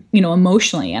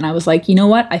 emotionally. And I was like, you know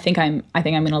what, I think I'm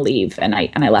going to leave. And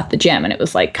I left the gym, and it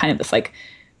was like kind of this like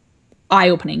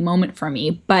eye-opening moment for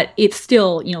me. But it's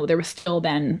still, there was still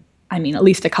then, at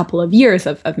least a couple of years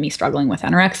of me struggling with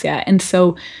anorexia. And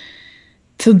so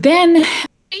then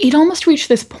it almost reached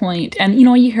this point, and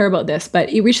you hear about this, but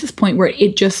it reached this point where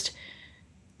it just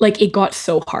like it got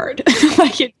so hard.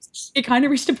 Like it kind of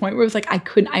reached a point where it was like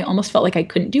I almost felt like I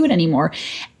couldn't do it anymore.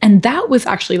 And that was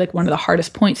actually like one of the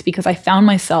hardest points, because I found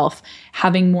myself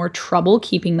having more trouble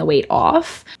keeping the weight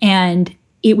off, and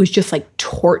it was just like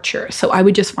torture. So I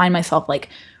would just find myself like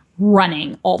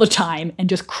running all the time and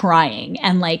just crying.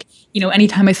 And like,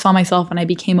 anytime I saw myself and I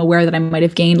became aware that I might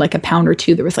have gained like a pound or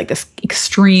two, there was like this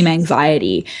extreme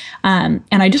anxiety. And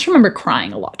I just remember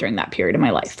crying a lot during that period of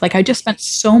my life. Like I just spent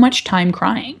so much time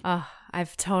crying. Oh,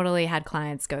 I've totally had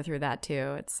clients go through that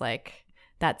too. It's like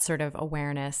that sort of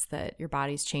awareness that your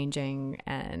body's changing,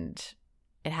 and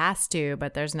it has to,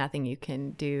 but there's nothing you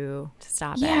can do to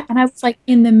stop it. Yeah. And I was like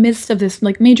in the midst of this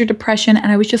like major depression,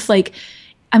 and I was just like,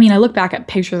 I look back at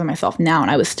pictures of myself now, and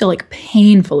I was still like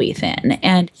painfully thin.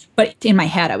 But in my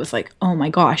head, I was like, oh my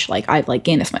gosh, like I've like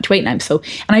gained this much weight, and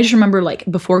I just remember like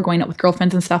before going out with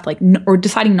girlfriends and stuff, like, or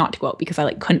deciding not to go out because I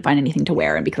like couldn't find anything to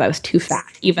wear and because I was too fat,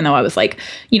 even though I was like,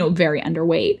 very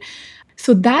underweight.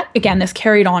 So that, again, this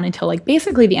carried on until like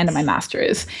basically the end of my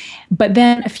master's. But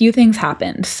then a few things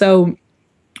happened. So,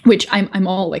 which I'm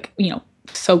all like,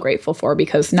 so grateful for,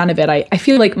 because none of it, I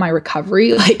feel like my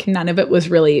recovery, like none of it was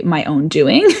really my own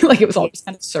doing. Like it was all just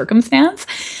kind of circumstance.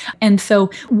 And so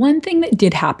one thing that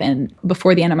did happen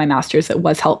before the end of my master's that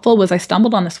was helpful was I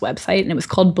stumbled on this website, and it was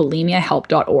called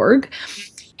bulimiahelp.org.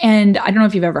 And I don't know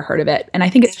if you've ever heard of it. And I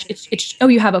think it's oh,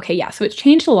 you have? Okay. Yeah. So it's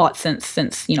changed a lot since,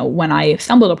 when I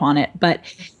stumbled upon it, but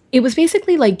it was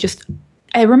basically like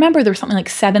I remember there was something like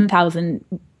 7,000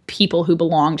 people who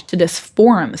belonged to this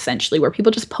forum, essentially, where people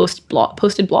just posted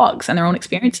blogs and their own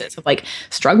experiences of like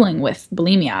struggling with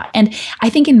bulimia. And I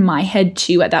think in my head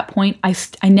too, at that point, I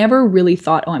never really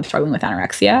thought, oh, I'm struggling with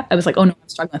anorexia. I was like, oh no, I'm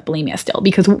struggling with bulimia still,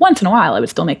 because once in a while I would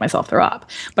still make myself throw up,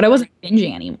 but I wasn't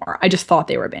binging anymore. I just thought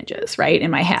they were binges, right? In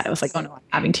my head, I was like, oh no, I'm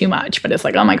having too much. But it's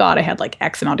like, oh my God, I had like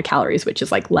X amount of calories, which is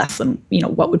like less than,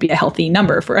 what would be a healthy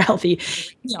number for a healthy,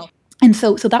 And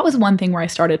so that was one thing where I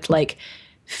started to like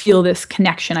feel this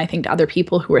connection, I think, to other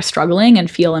people who are struggling,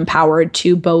 and feel empowered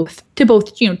to both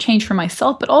change for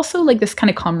myself, but also like this kind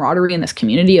of camaraderie in this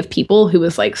community of people who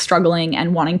was like struggling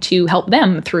and wanting to help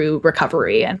them through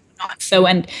recovery and so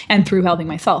and through helping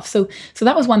myself. So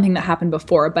that was one thing that happened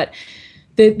before, but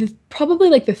the probably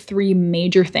like the three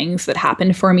major things that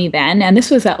happened for me then, and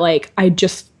this was that like I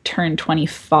just turned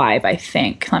 25, I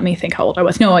think. Let me think how old I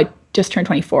was. No, I just turned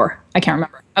 24. I can't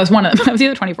remember. I was one of them. I was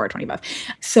either 24 or 25.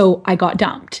 So I got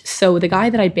dumped. So the guy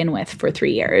that I'd been with for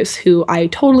 3 years, who I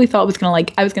totally thought was gonna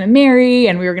I was gonna marry,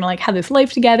 and we were gonna have this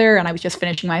life together, and I was just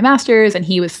finishing my master's, and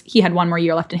he had 1 more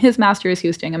year left in his master's. He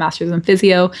was doing a master's in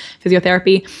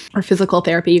physiotherapy, or physical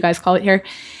therapy, you guys call it here.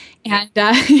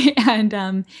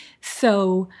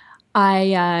 So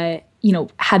I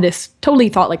had this totally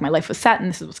thought like my life was set and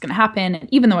this is what's going to happen. And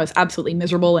even though I was absolutely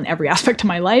miserable in every aspect of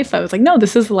my life, I was like, no,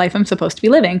 this is the life I'm supposed to be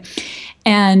living.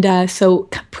 And so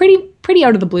pretty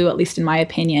out of the blue, at least in my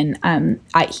opinion,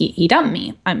 he dumped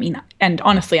me. I mean, and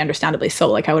honestly, understandably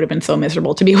so, I would have been so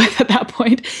miserable to be with at that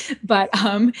point. But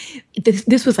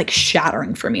this was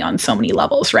shattering for me on so many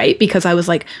levels, right? Because I was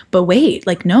like, but wait,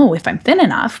 no, if I'm thin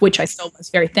enough, which I still was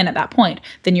very thin at that point,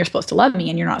 then you're supposed to love me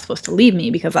and you're not supposed to leave me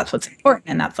because that's what's important.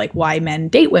 And that's why men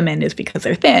date women, is because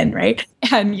they're thin, right?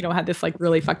 And, had this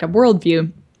really fucked up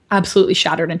worldview. Absolutely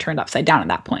shattered and turned upside down at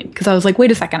that point, because I was like, wait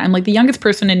a second, I'm the youngest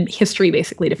person in history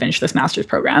basically to finish this master's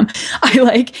program.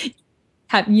 I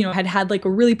had a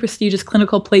really prestigious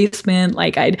clinical placement.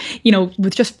 I'd,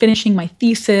 was just finishing my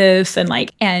thesis and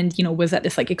was at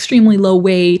this extremely low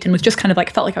weight and was just kind of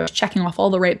felt like I was checking off all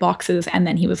the right boxes. And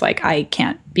then he was like, I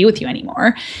can't be with you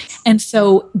anymore. And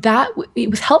so it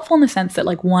was helpful in the sense that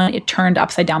one, it turned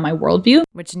upside down my worldview.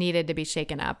 Which needed to be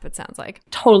shaken up, it sounds like.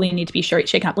 Totally need to be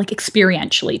shaken up,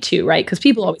 experientially too, right? Because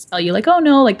people always tell you oh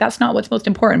no, that's not what's most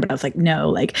important. But I was like,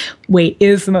 no, weight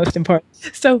is the most important.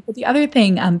 So the other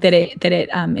thing that it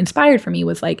inspired for me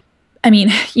was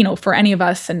for any of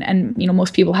us, and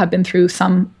most people have been through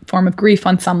some form of grief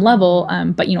on some level,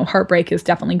 but heartbreak is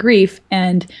definitely grief.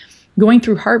 And going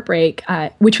through heartbreak,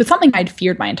 which was something I'd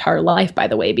feared my entire life, by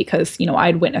the way, because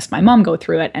I'd witnessed my mom go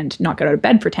through it and not get out of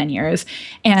bed for 10 years.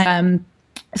 And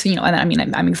so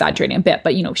I'm exaggerating a bit,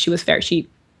 but she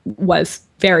was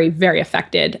very, very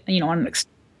affected, on an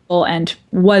extreme level, and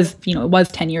was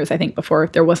 10 years, I think, before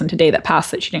there wasn't a day that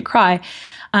passed that she didn't cry.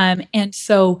 And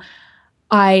so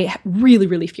I really,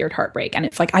 really feared heartbreak. And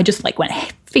it's I just went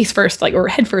face first, or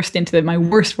head first into my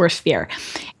worst fear.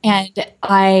 And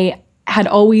I had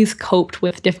always coped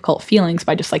with difficult feelings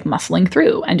by just muscling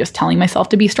through and just telling myself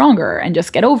to be stronger and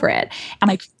just get over it. And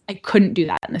I couldn't do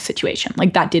that in this situation.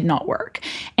 That did not work.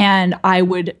 And I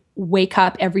would wake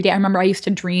up every day. I remember I used to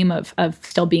dream of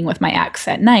still being with my ex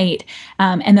at night.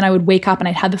 And then I would wake up and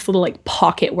I had this little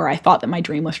pocket where I thought that my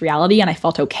dream was reality and I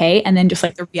felt okay. And then just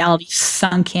the reality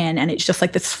sunk in, and it's just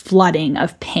this flooding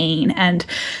of pain and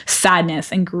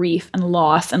sadness and grief and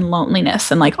loss and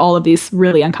loneliness and all of these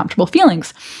really uncomfortable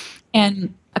feelings.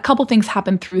 And a couple things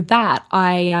happened through that.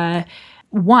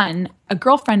 One, a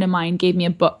girlfriend of mine gave me a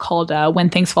book called When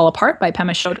Things Fall Apart by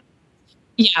Pema Chodron.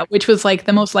 Yeah, which was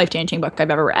the most life-changing book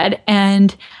I've ever read.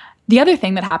 And the other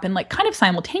thing that happened kind of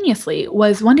simultaneously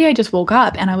was one day I just woke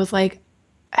up and I was like,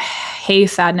 hey,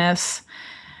 sadness,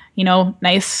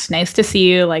 nice to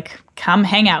see you, come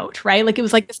hang out, right? It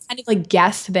was this kind of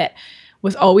guest that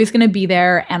was always going to be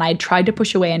there, and I tried to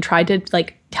push away and tried to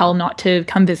tell not to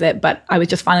come visit, but I was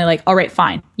just finally all right,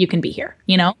 fine, you can be here,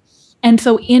 And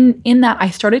so in that,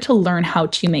 I started to learn how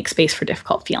to make space for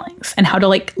difficult feelings and how to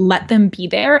let them be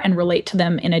there and relate to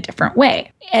them in a different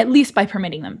way, at least by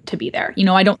permitting them to be there.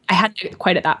 I hadn't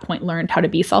quite at that point learned how to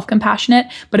be self-compassionate,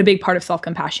 but a big part of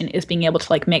self-compassion is being able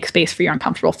to make space for your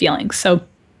uncomfortable feelings. So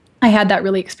I had that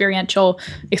really experiential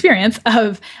experience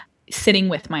of sitting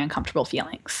with my uncomfortable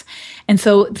feelings. And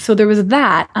so there was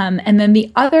that. And then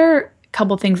the other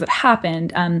couple things that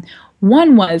happened,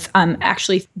 one was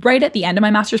actually right at the end of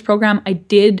my master's program, I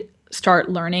did start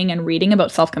learning and reading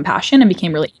about self-compassion and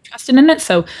became really interested in it.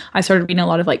 So I started reading a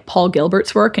lot of Paul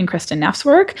Gilbert's work and Kristin Neff's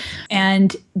work.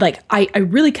 And I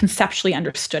really conceptually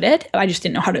understood it. I just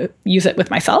didn't know how to use it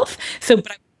with myself. But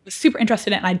I was super interested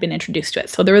in it and I'd been introduced to it.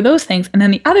 So there were those things. And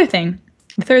then the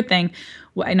third thing,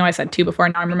 well, I know I said 2 before,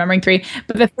 now I'm remembering 3,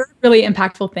 but the third really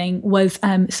impactful thing was,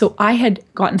 so I had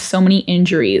gotten so many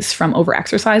injuries from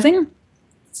over-exercising.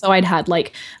 So I'd had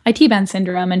IT band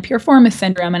syndrome and piriformis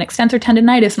syndrome and extensor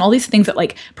tendonitis and all these things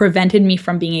that prevented me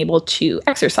from being able to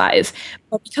exercise.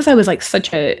 But because I was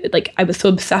I was so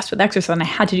obsessed with exercise and I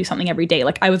had to do something every day.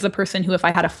 I was the person who, if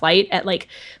I had a flight at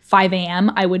 5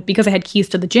 a.m., because I had keys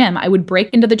to the gym, I would break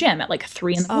into the gym at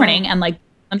 3 in the morning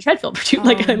and on the treadmill for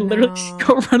I literally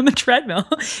go run on the treadmill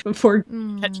before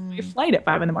catching my flight at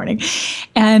 5 a.m.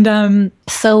 And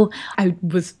so I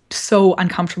was so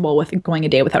uncomfortable with going a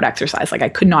day without exercise. Like I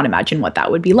could not imagine what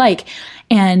that would be like.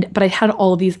 But I had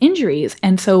all of these injuries.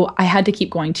 And so I had to keep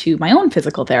going to my own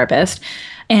physical therapist.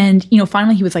 And,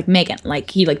 finally he was like, Megan,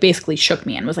 he basically shook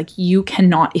me and was like, you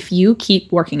cannot, if you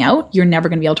keep working out, you're never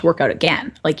going to be able to work out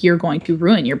again. You're going to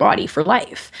ruin your body for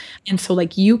life. And so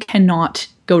you cannot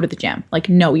go to the gym.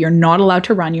 No, you're not allowed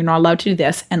to run. You're not allowed to do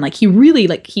this. And he really,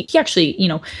 he actually,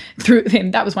 through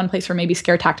him, that was one place where maybe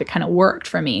scare tactic kind of worked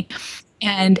for me.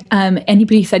 And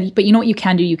he said, but you know what you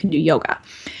can do? You can do yoga.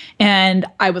 And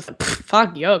I was like,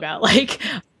 fuck yoga.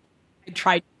 I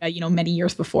tried, many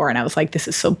years before, and I was like, this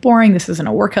is so boring. This isn't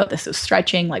a workout. This is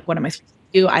stretching. What am I supposed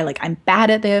to do? I'm bad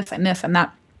at this. I'm this, I'm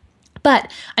that.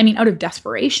 But out of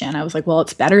desperation, I was like, well,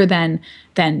 it's better than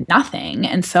nothing.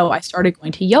 And so I started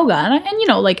going to yoga.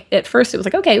 And at first it was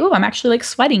like, okay, oh, I'm actually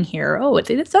sweating here. Oh,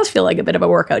 it does feel like a bit of a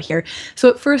workout here. So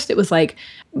at first it was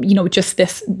just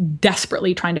this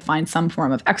desperately trying to find some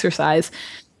form of exercise.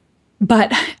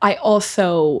 But I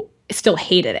also still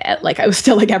hated it. I was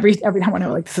still every time when I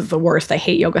was this is the worst. I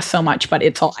hate yoga so much, but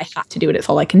it's all I have to do it. It's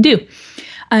all I can do.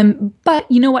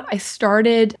 But you know what? I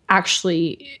started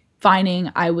actually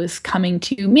finding I was coming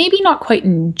to maybe not quite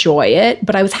enjoy it,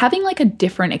 but I was having a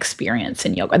different experience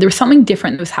in yoga. There was something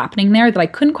different that was happening there that I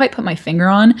couldn't quite put my finger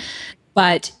on,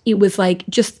 but it was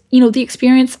just, the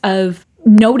experience of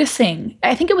noticing.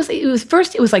 I think it was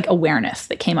first, it was awareness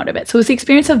that came out of it. So it was the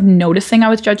experience of noticing I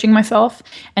was judging myself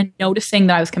and noticing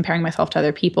that I was comparing myself to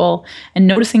other people and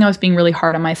noticing I was being really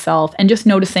hard on myself and just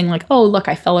noticing oh, look,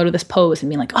 I fell out of this pose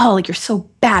and being oh, you're so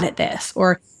bad at this,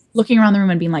 or looking around the room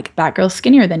and being that girl's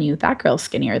skinnier than you, that girl's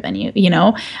skinnier than you,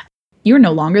 you're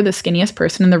no longer the skinniest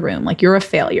person in the room. You're a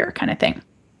failure kind of thing.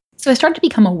 So I started to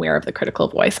become aware of the critical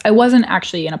voice. I wasn't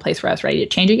actually in a place where I was ready to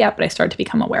change it yet, but I started to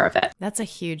become aware of it. That's a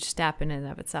huge step in and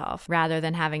of itself, rather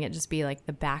than having it just be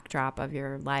the backdrop of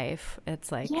your life.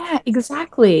 It's Yeah,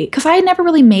 exactly. Because I had never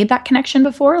really made that connection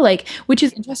before, which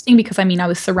is interesting because I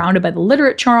was surrounded by the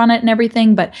literature on it and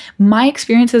everything, but my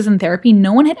experiences in therapy,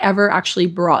 no one had ever actually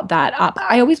brought that up.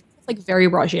 I always very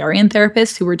Rogerian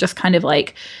therapists who were just kind of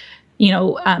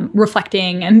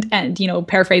reflecting and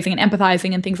paraphrasing and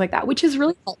empathizing and things like that, which is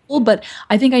really helpful. But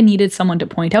I think I needed someone to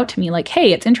point out to me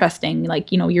hey, it's interesting.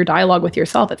 Your dialogue with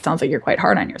yourself, it sounds like you're quite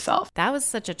hard on yourself. That was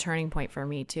such a turning point for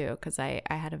me too, because I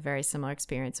had a very similar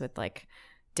experience with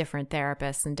different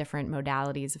therapists and different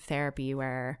modalities of therapy,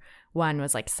 where one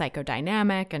was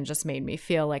psychodynamic and just made me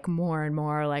feel more and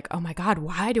more oh my God,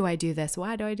 why do I do this?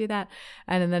 Why do I do that?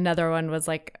 And then another one was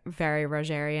very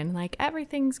Rogerian,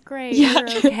 everything's great. Yeah.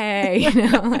 You're okay.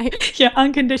 Yeah,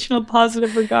 unconditional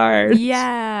positive regard.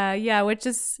 Yeah, which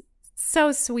is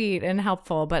so sweet and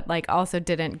helpful, but also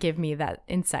didn't give me that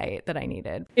insight that I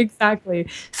needed. Exactly.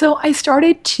 So I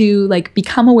started to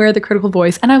become aware of the critical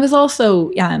voice, and I was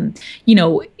also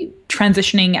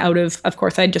transitioning out of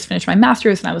course, I had just finished my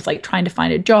master's and I was trying to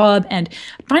find a job, and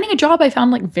finding a job I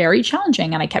found very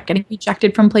challenging, and I kept getting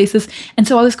rejected from places. And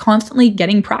so I was constantly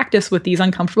getting practice with these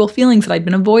uncomfortable feelings that I'd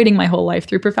been avoiding my whole life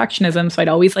through perfectionism. So I'd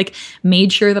always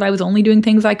made sure that I was only doing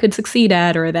things I could succeed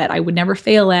at, or that I would never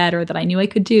fail at, or that I knew I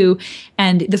could do.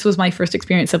 And this was my first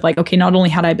experience of okay, not only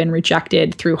had I been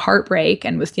rejected through heartbreak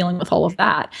and was dealing with all of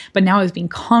that, but now I was being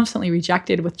constantly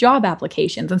rejected with job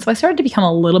applications. And so I started to become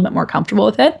a little bit more comfortable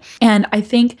with it. And I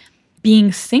think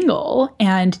being single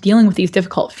and dealing with these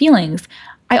difficult feelings,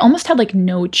 I almost had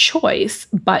no choice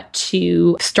but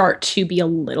to start to be a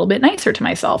little bit nicer to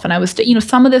myself. And I was,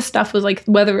 some of this stuff was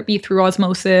whether it be through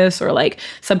osmosis or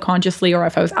subconsciously, or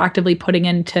if I was actively putting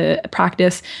into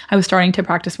practice, I was starting to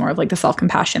practice more of the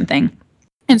self-compassion thing.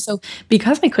 And so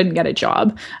because I couldn't get a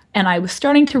job and I was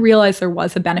starting to realize there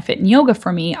was a benefit in yoga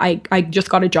for me, I just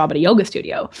got a job at a yoga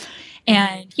studio.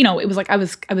 And, it was I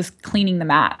was cleaning the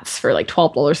mats for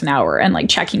 $12 an hour and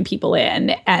checking people in.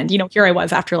 And, here I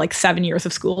was after 7 years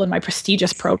of school and my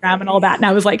prestigious program and all that. And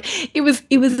I was it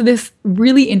was this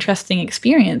really interesting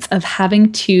experience of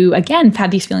having to, again,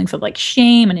 have these feelings of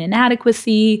shame and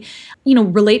inadequacy,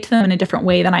 relate to them in a different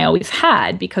way than I always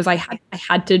had, because I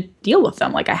had to deal with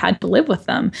them. I had to live with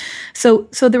them. So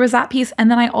there was that piece.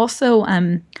 And then I also,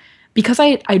 because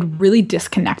I'd really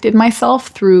disconnected myself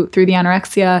through the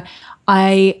anorexia,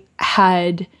 I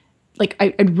had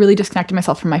I'd really disconnected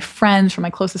myself from my friends, from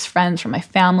my closest friends, from my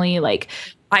family.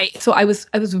 So I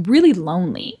was really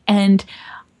lonely. And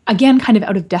again, kind of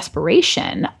out of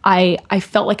desperation, I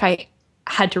felt I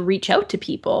had to reach out to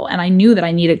people, and I knew that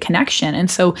I needed connection. And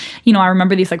so, I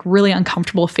remember these like really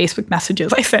uncomfortable Facebook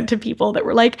messages I sent to people that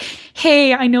were like,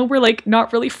 hey, I know we're like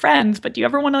not really friends, but do you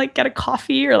ever want to like get a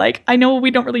coffee? Or like, I know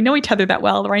we don't really know each other that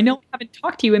well, or I know I haven't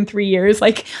talked to you in 3 years.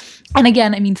 Like, and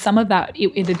again, I mean, some of that,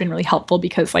 it had been really helpful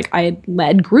because like I had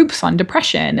led groups on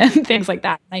depression and things like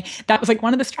that. And that was like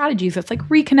one of the strategies. It's like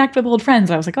reconnect with old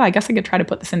friends. I was like, oh, I guess I could try to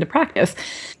put this into practice.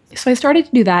 So I started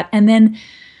to do that. And then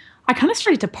I kind of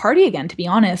started to party again, to be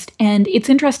honest. And it's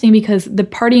interesting because the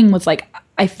partying was like,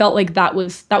 I felt like that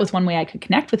was one way I could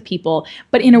connect with people.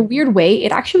 But in a weird way,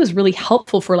 it actually was really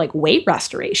helpful for like weight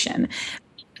restoration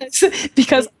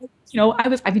because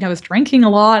I was drinking a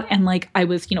lot, and like I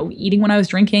was, eating when I was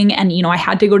drinking, and, I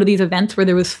had to go to these events where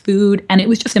there was food, and it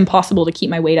was just impossible to keep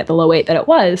my weight at the low weight that it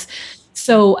was.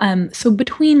 So, so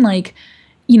between like,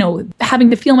 having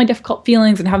to feel my difficult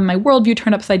feelings and having my worldview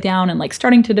turned upside down, and like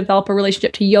starting to develop a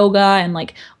relationship to yoga, and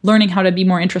like learning how to be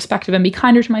more introspective and be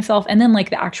kinder to myself. And then like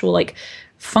the actual like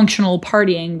functional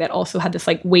partying that also had this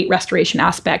like weight restoration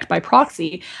aspect by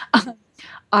proxy,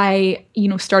 I,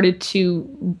 started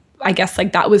to, I guess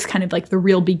like that was kind of like the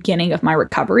real beginning of my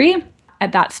recovery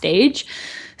at that stage.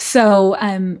 So,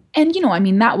 and I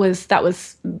mean, that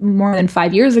was more than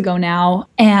 5 years ago now.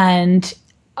 And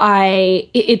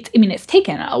it's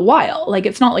taken a while. Like,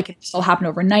 it's not like it just all happened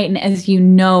overnight. And as as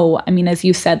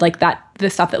you said, like the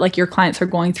stuff that like your clients are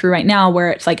going through right now,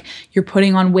 where it's like you're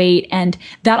putting on weight, and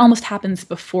that almost happens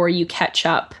before you catch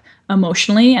up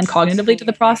emotionally and cognitively to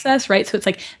the process, right? So it's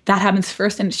like that happens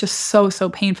first, and it's just so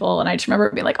painful. And I just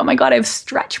remember being like, oh my God, I have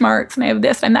stretch marks and I have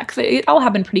this and that, because it all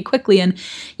happened pretty quickly. And,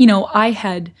 I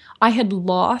had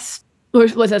lost,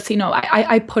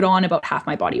 I put on about half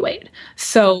my body weight.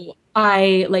 So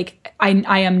I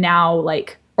am now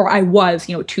like, or I was,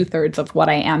 2/3 of what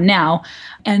I am now.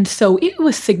 And so it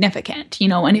was significant,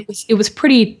 and it was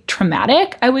pretty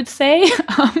traumatic, I would say,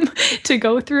 to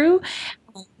go through.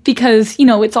 Because,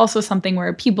 it's also something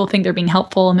where people think they're being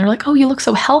helpful, and they're like, oh, you look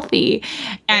so healthy.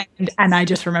 And I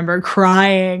just remember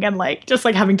crying and like just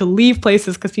like having to leave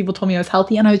places because people told me I was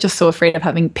healthy. And I was just so afraid of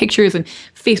having pictures and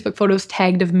Facebook photos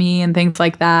tagged of me and things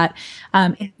like that.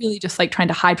 And really just like trying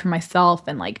to hide from myself,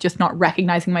 and like just not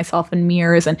recognizing myself in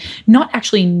mirrors, and not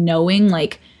actually knowing,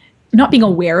 like, not being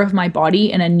aware of my body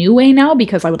in a new way now,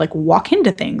 because I would like walk into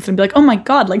things and be like, oh my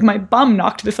God, like my bum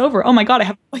knocked this over. Oh my God, I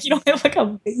have like a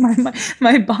big,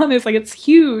 my bum is like, it's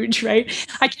huge, right?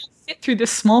 I can't fit through this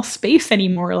small space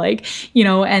anymore. Like,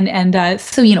 so,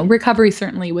 recovery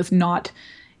certainly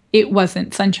it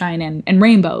wasn't sunshine and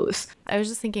rainbows. I was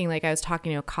just thinking, like, I was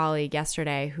talking to a colleague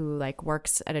yesterday who like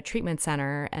works at a treatment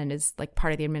center and is like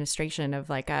part of the administration of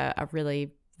like a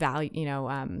really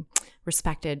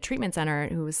respected treatment center,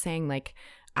 who was saying like,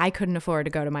 I couldn't afford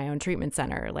to go to my own treatment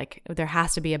center. Like, there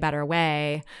has to be a better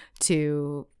way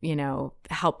to,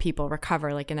 help people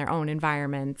recover, like in their own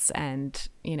environments. And,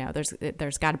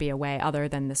 there's got to be a way other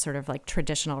than this sort of like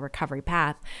traditional recovery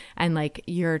path. And like,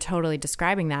 you're totally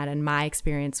describing that. And my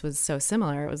experience was so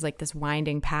similar. It was like this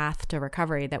winding path to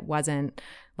recovery that wasn't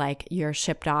like you're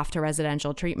shipped off to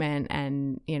residential treatment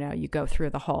and, you go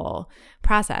through the whole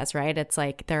process, right? It's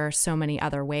like there are so many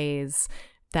other ways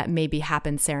that maybe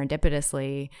happen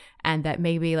serendipitously, and that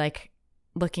maybe like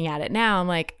looking at it now, I'm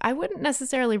like, I wouldn't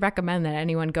necessarily recommend that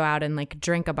anyone go out and like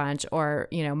drink a bunch, or,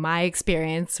 my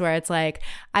experience where it's like,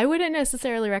 I wouldn't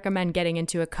necessarily recommend getting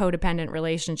into a codependent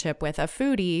relationship with a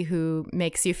foodie who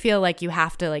makes you feel like you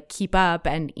have to like keep up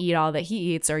and eat all that he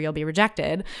eats or you'll be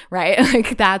rejected, right?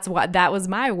 Like that was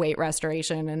my weight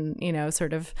restoration and,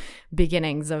 sort of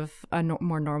beginnings of a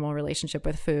more normal relationship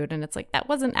with food. And it's like, that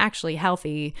wasn't actually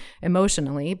healthy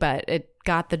emotionally, but it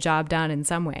got the job done in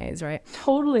some ways, right?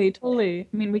 Totally. I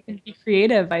mean, we can be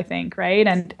creative, I think, right?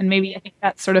 And maybe I think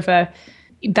that's sort of a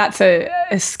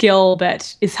skill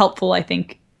that is helpful, I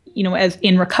think, as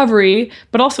in recovery,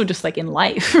 but also just like in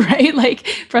life, right? Like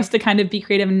for us to kind of be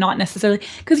creative and not necessarily,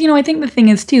 because, I think the thing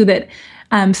is too that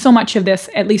so much of this,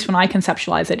 at least when I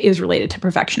conceptualize it, is related to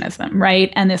perfectionism,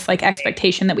 right? And this like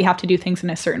expectation that we have to do things in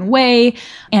a certain way,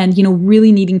 and,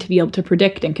 really needing to be able to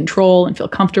predict and control and feel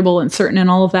comfortable and certain and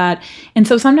all of that. And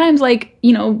so sometimes like,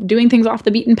 doing things off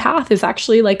the beaten path is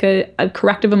actually like a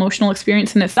corrective emotional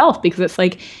experience in itself, because it's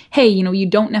like, hey, you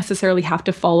don't necessarily have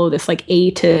to follow this like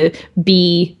A to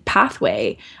B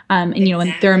pathway. And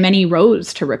there are many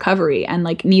roads to recovery, and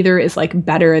like neither is like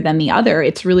better than the other.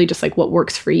 It's really just like what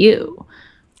works for you.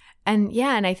 And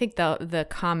yeah, and I think the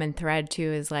common thread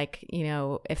too is like,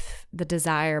 if the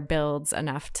desire builds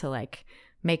enough to like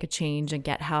make a change and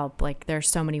get help, like there's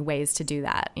so many ways to do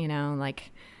that,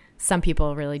 like some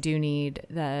people really do need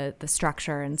the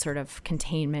structure and sort of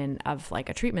containment of like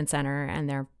a treatment center, and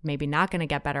they're maybe not going to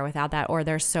get better without that, or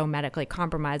they're so medically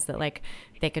compromised that like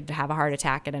they could have a heart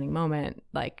attack at any moment,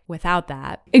 like without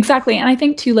that. Exactly. And I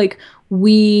think too, like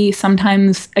we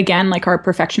sometimes, again, like our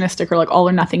perfectionistic or like all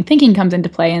or nothing thinking comes into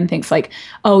play and thinks like,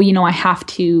 oh, I have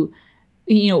to,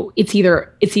 it's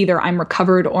either I'm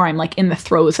recovered or I'm like in the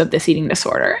throes of this eating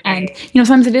disorder. And,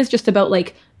 sometimes it is just about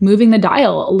like moving the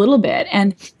dial a little bit.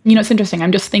 And, it's interesting.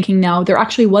 I'm just thinking now, there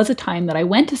actually was a time that I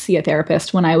went to see a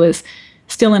therapist when I was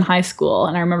still in high school.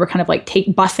 And I remember kind of like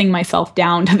busing myself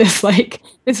down to this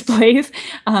place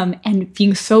and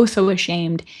being so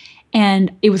ashamed.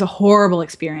 And it was a horrible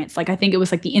experience. Like, I think it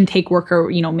was like the intake worker,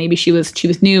 maybe she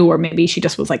was new, or maybe she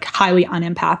just was like highly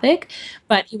unempathic.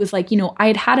 But it was like,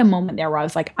 I had a moment there where I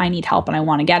was like, I need help and I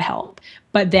want to get help.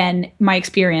 But then my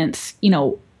experience,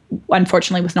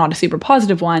 unfortunately was not a super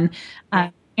positive one.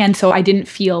 And so I didn't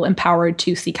feel empowered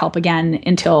to seek help again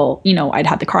until, I'd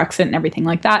had the car accident and everything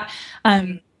like that.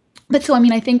 But so,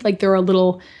 I think like there are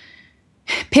little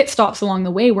pit stops along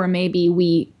the way where maybe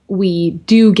we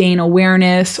do gain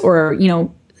awareness or,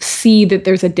 see that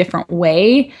there's a different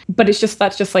way, but that's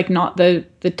just like not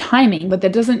the timing, but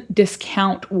that doesn't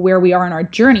discount where we are in our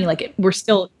journey. Like we're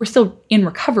still in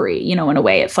recovery, in a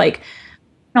way. It's like,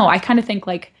 no, I kind of think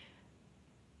like,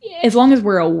 as long as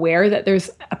we're aware that there's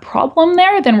a problem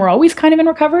there, then we're always kind of in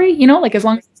recovery, like as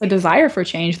long as it's a desire for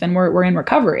change, then we're in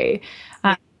recovery.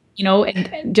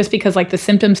 And just because like the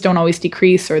symptoms don't always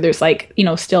decrease, or there's like,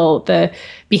 still the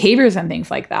behaviors and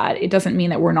things like that, it doesn't mean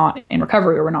that we're not in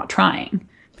recovery or we're not trying.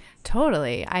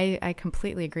 Totally. I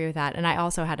completely agree with that. And I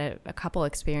also had a couple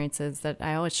experiences that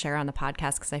I always share on the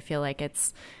podcast because I feel like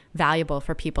it's valuable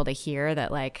for people to hear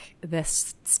that like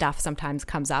this stuff sometimes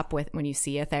comes up with when you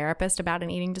see a therapist about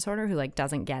an eating disorder who like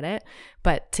doesn't get it,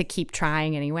 but to keep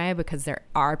trying anyway, because there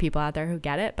are people out there who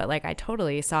get it. But like I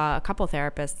totally saw a couple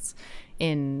therapists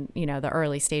in, the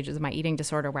early stages of my eating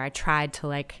disorder where I tried to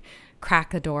like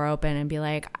crack the door open and be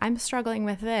like, I'm struggling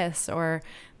with this, or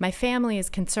my family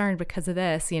is concerned because of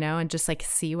this, and just like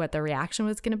see what the reaction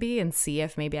was going to be and see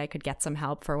if maybe I could get some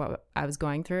help for what I was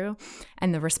going through.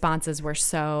 And the responses were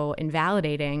so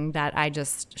invalidating that I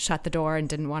just shut the door and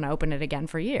didn't want to open it again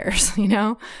for years,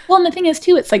 Well, and the thing is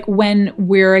too, it's like when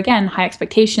we're, again, high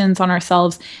expectations on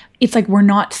ourselves, it's like we're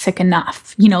not sick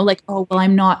enough, like, oh, well,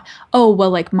 I'm not, oh,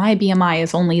 well, like my BMI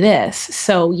is only this.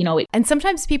 So, and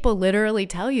sometimes people literally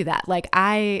tell you that. Like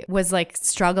I was like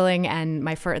struggling, and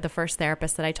the first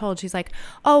therapist that I told, she's like,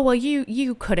 oh, well,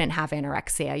 you couldn't have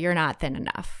anorexia. You're not thin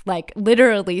enough. Like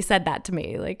literally said that to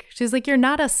me. Like she's like, you're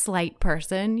not a slight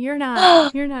person. You're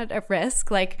not at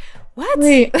risk. Like what?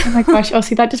 Wait, oh my gosh. Oh,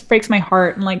 see, that just breaks my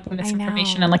heart, and like the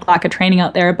misinformation and like lack of training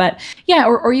out there. But yeah,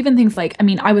 or even things like,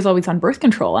 I was always on birth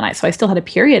control, and so I still had a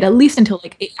period, at least until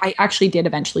like I actually did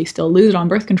eventually still lose it on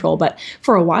birth control. But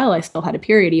for a while I still had a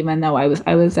period, even though I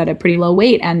was at a pretty low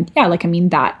weight. And yeah, like,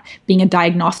 that being a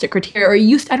diagnostic criteria, or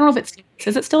I don't know if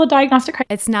is it still a diagnostic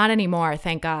criteria? It's not anymore.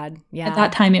 Thank God. Yeah. At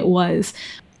that time it was.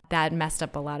 That messed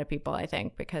up a lot of people, I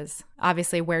think, because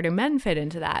obviously where do men fit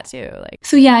into that too? Like,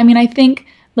 so yeah, I think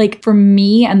like for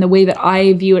me and the way that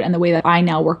I view it and the way that I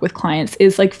now work with clients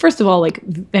is like, first of all, like,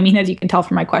 as you can tell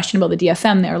from my question about the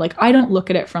DSM there, like I don't look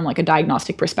at it from like a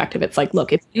diagnostic perspective. It's like,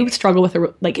 look, if you struggle with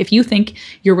if you think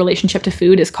your relationship to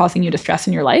food is causing you distress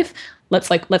in your life, let's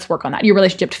work on that. Your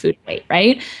relationship to food, weight,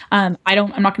 right? I'm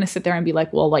not going to sit there and be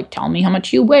like, well, like, tell me how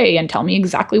much you weigh and tell me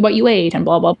exactly what you ate and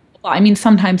blah, blah, blah.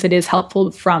 Sometimes it is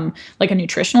helpful from like a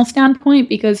nutritional standpoint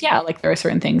because yeah, like there are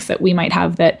certain things that we might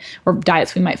have or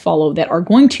diets we might follow that are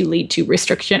going to lead to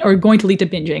restriction or going to lead to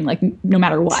binging, like no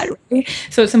matter what. Right?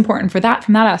 So it's important from that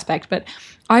aspect. But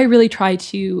I really try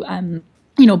to,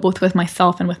 both with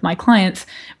myself and with my clients,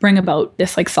 bring about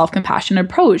this like self-compassion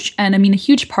approach. And a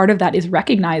huge part of that is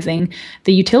recognizing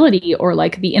the utility or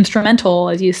like the instrumental,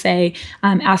 as you say,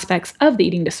 aspects of the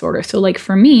eating disorder. So like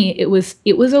for me, it was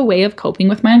a way of coping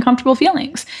with my uncomfortable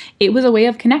feelings. It was a way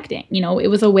of connecting, it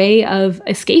was a way of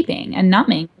escaping and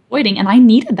numbing, avoiding. And I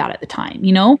needed that at the time,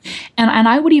 and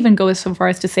I would even go so far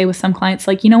as to say with some clients,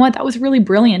 like, what, that was really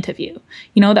brilliant of you.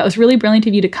 That was really brilliant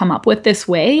of you to come up with this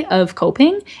way of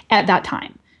coping at that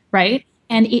time. Right.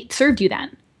 And it served you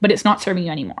then, but it's not serving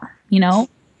you anymore,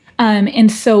 And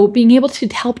so being able to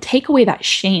help take away that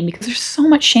shame, because there's so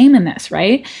much shame in this.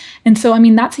 Right. And so,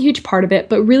 that's a huge part of it,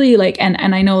 but really like, and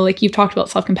I know like you've talked about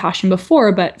self-compassion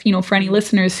before, but for any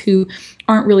listeners who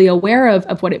aren't really aware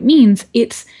of what it means,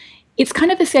 it's it's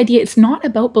kind of this idea, it's not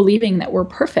about believing that we're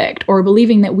perfect or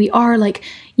believing that we are like,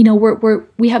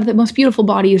 we have the most beautiful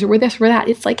bodies or we're this or that.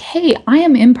 It's like, hey, I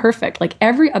am imperfect like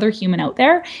every other human out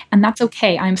there. And that's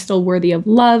okay. I'm still worthy of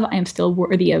love. I am still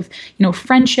worthy of,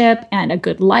 friendship and a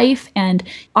good life. And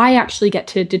I actually get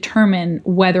to determine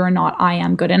whether or not I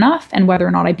am good enough and whether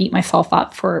or not I beat myself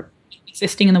up for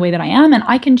existing in the way that I am. And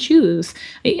I can choose.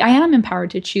 I am empowered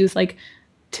to choose like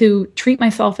to treat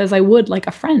myself as I would like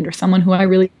a friend or someone who I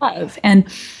really love. And,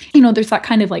 there's that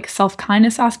kind of like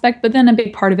self-kindness aspect, but then a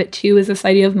big part of it too is this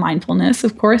idea of mindfulness,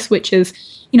 of course, which is,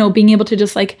 being able to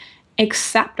just like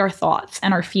accept our thoughts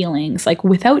and our feelings like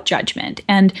without judgment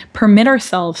and permit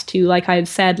ourselves to, like I had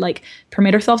said, like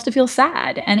permit ourselves to feel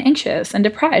sad and anxious and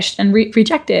depressed and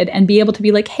rejected and be able to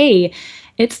be like, hey,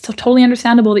 it's totally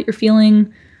understandable that you're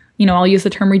feeling I'll use the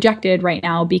term rejected right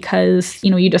now because,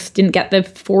 you just didn't get the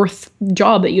fourth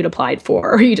job that you'd applied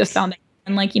for, or you just found that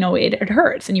and like, it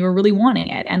hurts and you were really wanting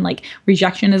it. And like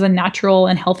rejection is a natural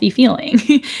and healthy feeling.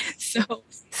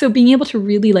 So being able to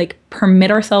really like permit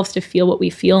ourselves to feel what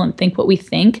we feel and think what we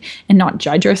think and not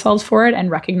judge ourselves for it and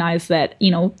recognize that,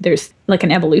 there's like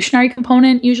an evolutionary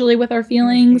component usually with our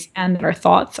feelings and that our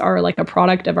thoughts are like a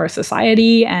product of our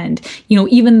society and,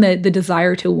 even the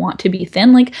desire to want to be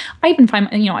thin. Like I even find,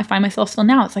 I find myself still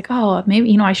now, it's like, oh,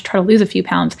 maybe, I should try to lose a few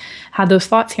pounds, have those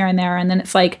thoughts here and there. And then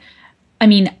it's like,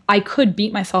 I could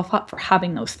beat myself up for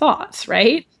having those thoughts,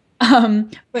 right?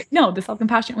 But no, the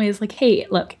self-compassionate way is like, hey,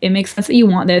 look, it makes sense that you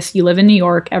want this. You live in New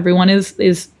York. Everyone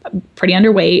is pretty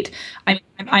underweight.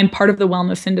 I'm part of the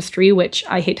wellness industry, which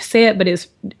I hate to say it, but is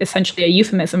essentially a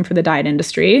euphemism for the diet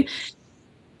industry.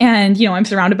 And, I'm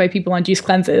surrounded by people on juice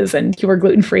cleanses and who are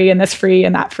gluten-free and this free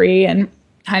and that free. And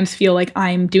times feel like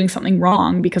I'm doing something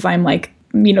wrong because I'm like,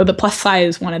 the plus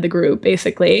size one of the group,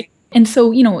 basically. And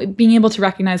so, being able to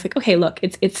recognize like, okay, look,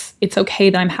 it's okay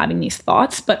that I'm having these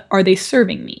thoughts, but are they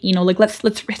serving me? Like let's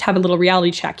have a little reality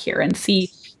check here and see,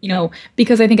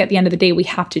 because I think at the end of the day, we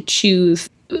have to choose,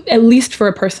 at least for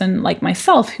a person like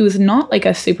myself, who's not like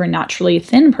a supernaturally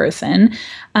thin person.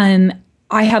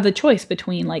 I have the choice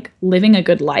between like living a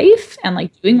good life and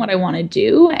like doing what I want to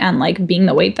do and like being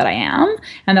the weight that I am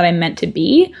and that I'm meant to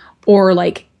be, or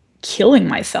like killing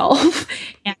myself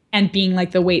and being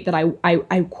like the weight that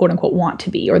I quote unquote want to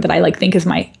be, or that I like think is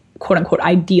my quote unquote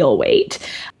ideal weight,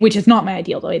 which is not my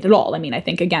ideal weight at all. I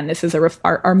think again, this is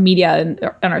our media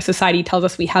and our society tells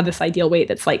us we have this ideal weight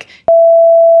that's like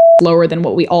lower than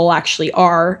what we all actually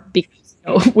are, because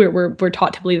we're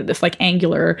taught to believe that this like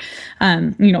angular,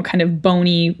 kind of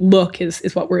bony look is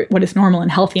what is normal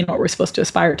and healthy and what we're supposed to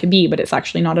aspire to be, but it's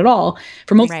actually not at all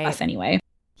for most of us anyway.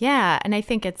 Yeah, and I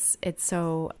think it's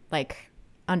so like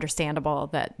understandable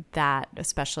that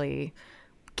especially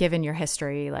given your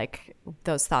history, like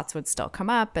those thoughts would still come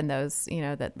up, and those,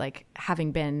 that like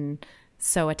having been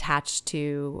so attached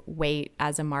to weight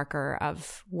as a marker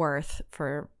of worth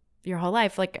for your whole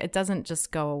life, like it doesn't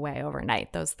just go away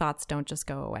overnight. Those thoughts don't just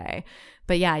go away.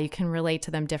 But yeah, you can relate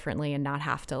to them differently and not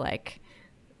have to like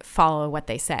follow what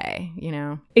they say,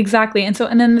 Exactly. And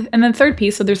then the third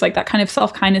piece, so there's like that kind of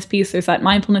self-kindness piece, there's that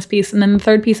mindfulness piece, and then the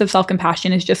third piece of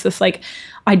self-compassion is just this like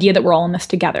idea that we're all in this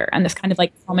together, and this kind of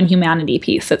like common humanity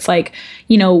piece. It's like,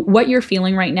 what you're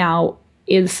feeling right now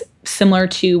is similar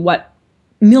to what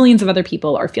millions of other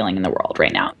people are feeling in the world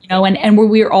right now, and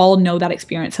we all know that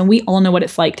experience, and we all know what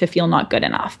it's like to feel not good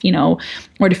enough,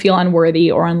 or to feel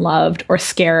unworthy or unloved or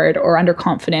scared or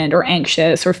underconfident or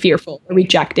anxious or fearful or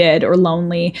rejected or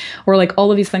lonely, or like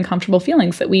all of these uncomfortable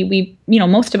feelings that we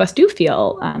most of us do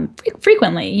feel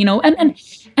frequently,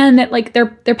 and that like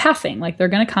they're passing, like they're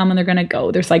going to come and they're going to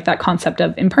go. There's like that concept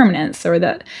of impermanence, or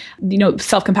that,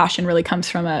 self-compassion really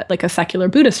comes from a secular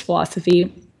Buddhist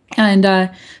philosophy. And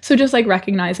so just like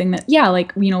recognizing that, yeah,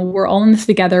 like, we're all in this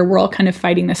together. We're all kind of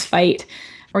fighting this fight,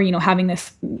 or, having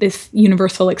this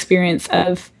universal experience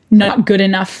of not good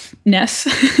enough-ness.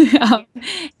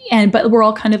 But we're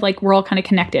all kind of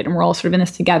connected, and we're all sort of in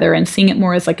this together, and seeing it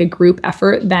more as like a group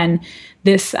effort than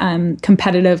this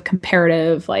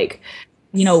comparative, like,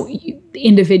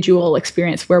 individual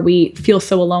experience where we feel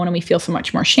so alone and we feel so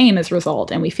much more shame as a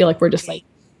result. And we feel like we're just like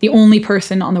the only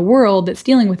person on the world that's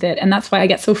dealing with it. And that's why I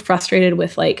get so frustrated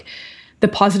with like the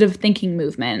positive thinking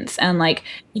movements and like,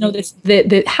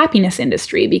 the happiness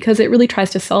industry, because it really tries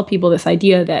to sell people this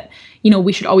idea that,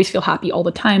 we should always feel happy all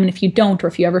the time. And if you don't, or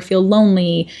if you ever feel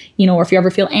lonely, or if you ever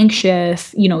feel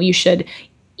anxious, you should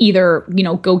either,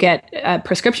 go get a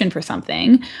prescription for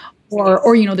something,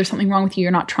 or there's something wrong with you,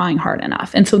 you're not trying hard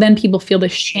enough. And so then people feel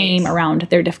this shame around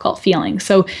their difficult feelings.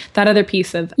 So that other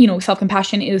piece of,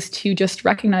 self-compassion is to just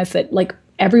recognize that like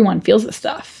everyone feels this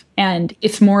stuff. And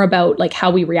it's more about like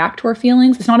how we react to our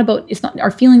feelings.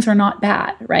 Our feelings are not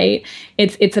bad, right?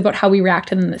 It's about how we react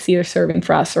to them that's either serving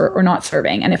for us or not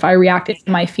serving. And if I reacted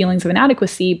to my feelings of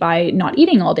inadequacy by not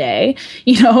eating all day,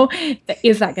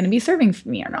 is that going to be serving for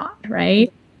me or not,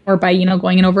 right? Or by,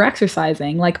 going and over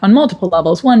exercising, like on multiple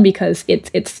levels. One, because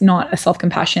it's not a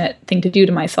self-compassionate thing to do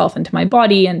to myself and to my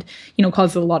body, and,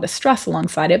 causes a lot of stress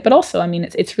alongside it. But also, I mean,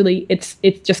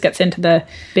 it just gets into the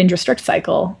binge restrict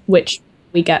cycle, which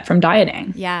we get from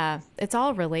dieting. Yeah, it's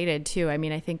all related too. I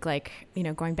mean, I think like,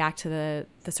 going back to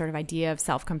the sort of idea of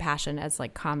self-compassion as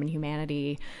like common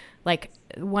humanity, like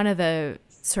one of the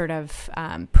sort of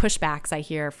pushbacks I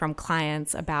hear from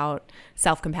clients about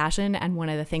self-compassion, and one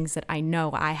of the things that I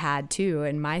know I had too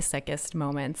in my sickest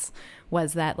moments,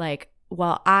 was that like,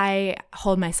 well, I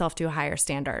hold myself to a higher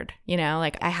standard,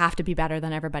 like I have to be better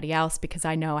than everybody else because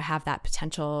I know I have that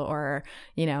potential, or,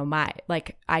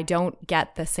 I don't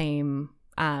get the same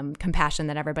compassion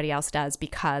that everybody else does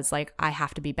because like I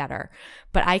have to be better.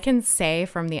 But I can say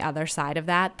from the other side of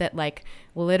that like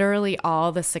literally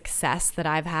all the success that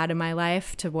I've had in my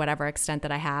life, to whatever extent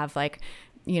that I have, like,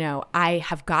 I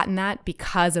have gotten that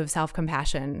because of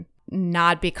self-compassion,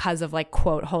 not because of like,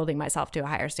 quote, holding myself to a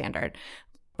higher standard.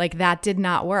 Like that did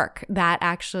not work. That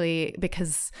actually,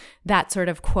 because that sort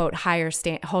of, quote,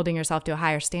 holding yourself to a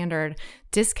higher standard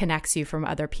disconnects you from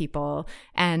other people.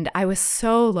 And I was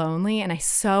so lonely and I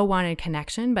so wanted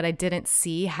connection, but I didn't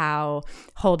see how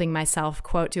holding myself,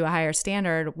 quote, to a higher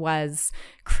standard was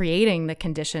creating the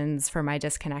conditions for my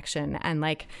disconnection. And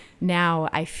like now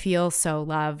I feel so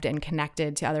loved and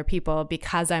connected to other people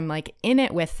because I'm like in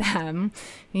it with them,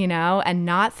 and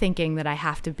not thinking that I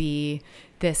have to be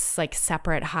this like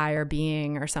separate higher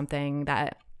being or something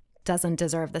that doesn't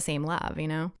deserve the same love,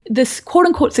 This quote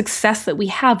unquote success that we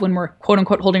have when we're quote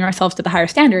unquote holding ourselves to the higher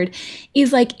standard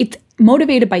is like, it's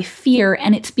motivated by fear,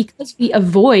 and it's because we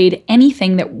avoid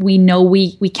anything that we know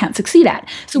we can't succeed at.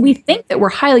 So we think that we're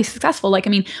highly successful. Like, I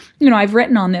mean, I've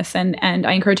written on this, and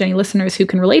I encourage any listeners who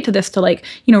can relate to this to like,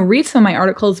 read some of my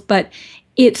articles, but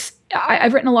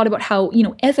I've written a lot about how,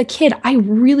 as a kid, I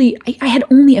had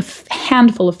only a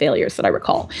handful of failures that I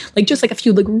recall, like just like a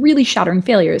few like really shattering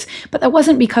failures. But that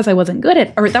wasn't because I wasn't good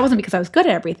at, or that wasn't because I was good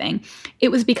at everything. It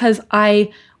was because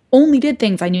I only did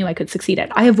things I knew I could succeed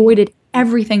at. I avoided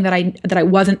everything that I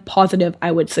wasn't positive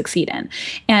I would succeed in.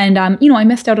 And, I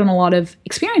missed out on a lot of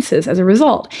experiences as a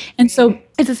result. And so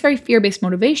it's this very fear-based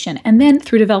motivation. And then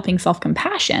through developing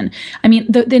self-compassion, I mean,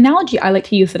 the analogy I like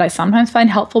to use that I sometimes find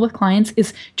helpful with clients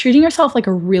is treating yourself like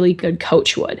a really good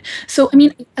coach would. So, I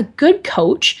mean, a good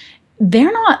coach,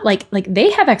 they're not like they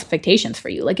have expectations for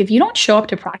you. Like if you don't show up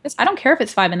to practice, I don't care if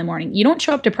it's 5 a.m, you don't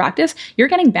show up to practice, you're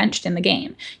getting benched in the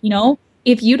game,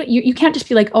 If you can't just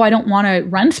be like, oh, I don't want to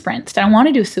run sprints. I don't want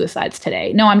to do suicides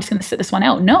today. No, I'm just going to sit this one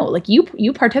out. No, like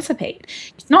you participate.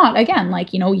 It's not, again, like,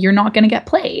 you're not going to get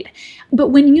played. But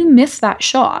when you miss that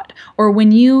shot, or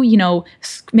when you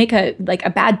make a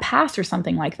bad pass or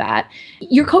something like that,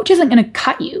 your coach isn't going to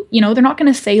cut you. They're not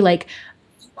going to say like,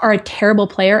 you are a terrible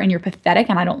player and you're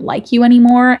pathetic and I don't like you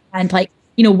anymore. And like,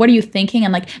 what are you thinking?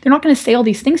 And like, they're not going to say all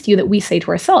these things to you that we say to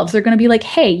ourselves. They're going to be like,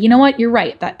 hey, you know what? You're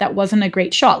right. That wasn't a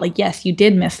great shot. Like, yes, you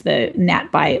did miss the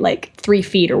net by like 3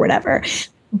 feet or whatever.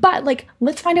 But like,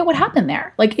 let's find out what happened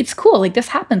there. Like, it's cool. Like this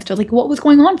happens to like, what was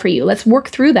going on for you? Let's work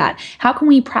through that. How can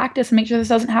we practice and make sure this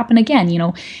doesn't happen again?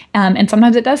 And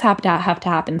sometimes it does have to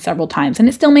happen several times, and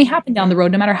it still may happen down the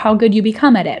road, no matter how good you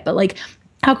become at it. But like,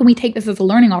 how can we take this as a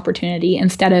learning opportunity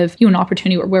instead of an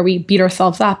opportunity where we beat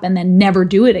ourselves up and then never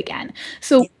do it again?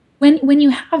 So when you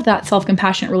have that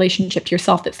self-compassionate relationship to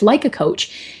yourself that's like a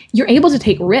coach, you're able to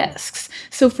take risks.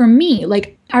 So for me,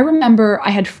 like I remember I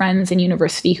had friends in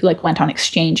university who like went on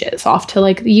exchanges off to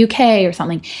like the UK or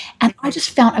something. And I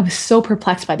just found I was so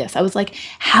perplexed by this. I was like,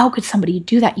 how could somebody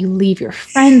do that? You leave your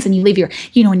friends and you leave your,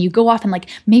 and you go off and like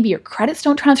maybe your credits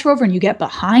don't transfer over and you get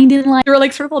behind in life. There were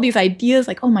like sort of all these ideas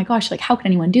like, oh my gosh, like how can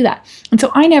anyone do that? And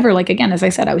so I never like, again, as I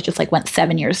said, I was just like went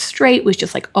 7 years straight, was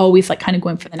just like always like kind of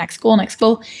going for the next goal.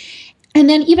 And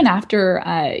then even after,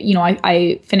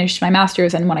 I finished my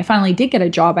master's, and when I finally did get a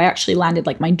job, I actually landed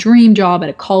like my dream job at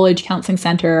a college counseling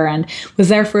center and was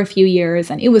there for a few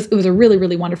years. And it was a really,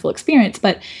 really wonderful experience.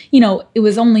 But, it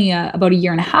was only about a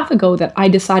year and a half ago that I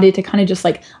decided to kind of just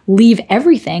like leave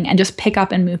everything and just pick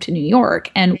up and move to New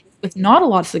York. And with not a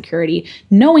lot of security,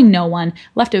 knowing no one,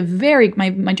 left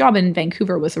my job in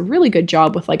Vancouver was a really good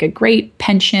job with like a great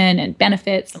pension and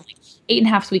benefits and like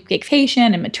 8.5 week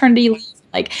vacation and maternity leave.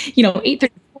 8:30 to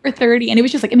 4:30. And it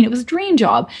was just like, it was a dream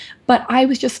job. But I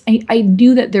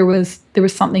knew that there was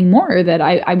something more that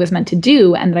I was meant to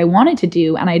do and that I wanted to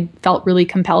do. And I felt really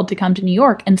compelled to come to New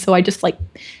York. And so I just like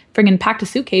friggin' packed a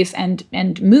suitcase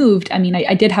and moved. I mean,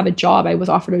 I did have a job. I was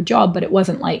offered a job, but it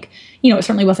wasn't like, it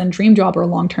certainly wasn't a dream job or a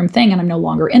long-term thing. And I'm no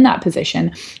longer in that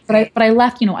position. But I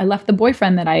left, I left the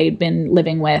boyfriend that I'd been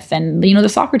living with and, the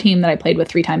soccer team that I played with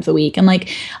 3 times a week. And like,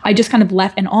 I just kind of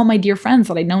left, and all my dear friends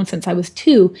that I'd known since I was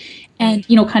 2 and,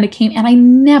 kind of came, and I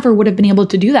never would have been able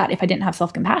to do that if I didn't have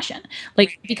self-compassion,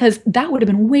 like, because that would have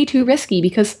been way too risky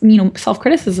because,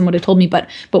 self-criticism would have told me, but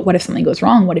what if something goes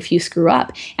wrong? What if you screw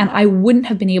up? And I wouldn't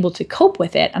have been able to cope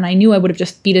with it. And I knew I would have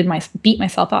just beat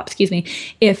myself up,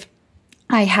 if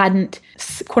I hadn't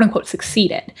quote unquote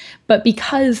succeeded. But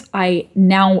because I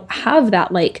now have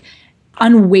that like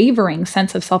unwavering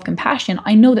sense of self-compassion,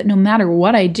 I know that no matter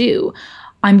what I do,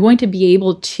 I'm going to be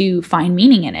able to find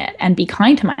meaning in it and be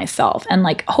kind to myself and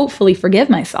like hopefully forgive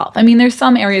myself. I mean, there's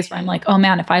some areas where I'm like, oh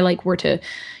man, if I like were to,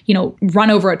 run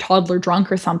over a toddler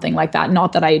drunk or something like that,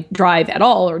 not that I drive at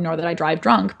all or nor that I drive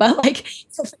drunk, but like,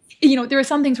 there are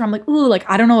some things where I'm like, ooh, like,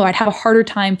 I don't know, I'd have a harder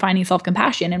time finding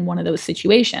self-compassion in one of those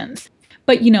situations.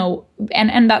 But,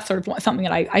 and that's sort of something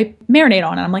that I marinate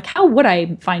on. And I'm like, how would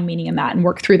I find meaning in that and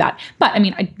work through that? But I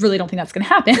mean, I really don't think that's going to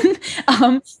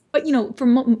happen. But,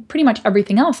 for pretty much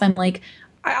everything else, I'm like,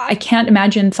 I can't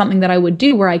imagine something that I would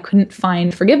do where I couldn't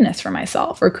find forgiveness for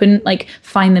myself or couldn't like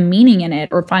find the meaning in it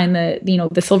or find the,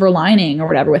 the silver lining or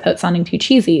whatever without sounding too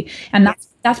cheesy. And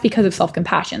that's because of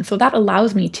self-compassion. So that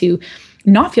allows me to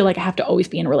not feel like I have to always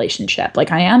be in a relationship.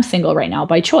 Like I am single right now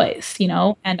by choice,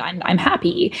 and I'm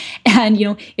happy. And,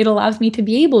 it allows me to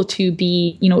be able to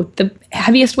be, the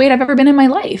heaviest weight I've ever been in my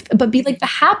life, but be like the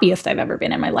happiest I've ever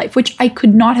been in my life, which I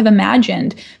could not have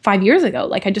imagined 5 years ago.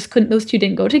 Like I just couldn't, those two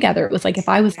didn't go together. It was like, if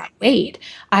I was that weight,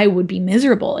 I would be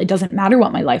miserable. It doesn't matter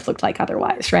what my life looked like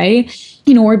otherwise. Right.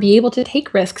 Or be able to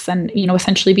take risks and,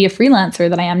 essentially be a freelancer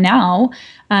that I am now.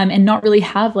 And not really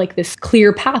have like this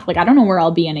clear path. Like, I don't know where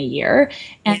I'll be in a year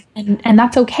and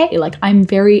that's okay. Like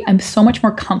I'm so much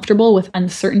more comfortable with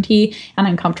uncertainty and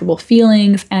uncomfortable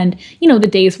feelings. And, the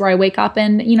days where I wake up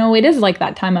and, it is like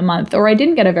that time of month, or I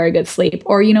didn't get a very good sleep,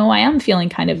 or, I am feeling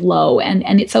kind of low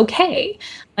and it's okay.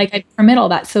 Like I permit all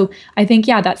that. So I think,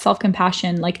 yeah, that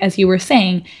self-compassion, like, as you were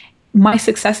saying, my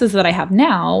successes that I have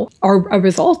now are a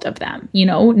result of them,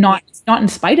 not in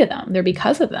spite of them. They're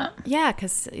because of them. Yeah,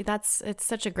 because it's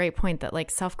such a great point that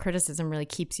like self-criticism really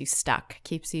keeps you stuck,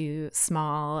 keeps you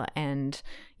small. And,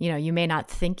 you may not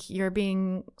think you're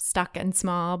being stuck and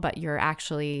small, but you're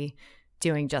actually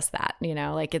doing just that,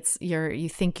 like you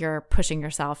think you're pushing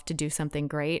yourself to do something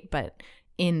great, but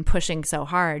in pushing so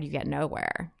hard, you get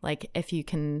nowhere. Like if you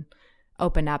can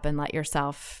open up and let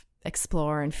yourself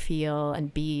explore and feel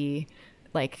and be,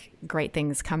 like great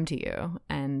things come to you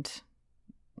and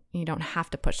you don't have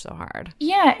to push so hard.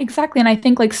 Yeah, exactly. And I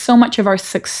think like so much of our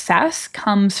success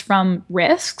comes from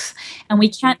risks, and we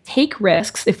can't take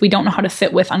risks if we don't know how to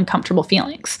sit with uncomfortable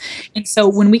feelings. And so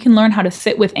when we can learn how to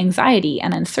sit with anxiety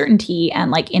and uncertainty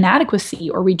and like inadequacy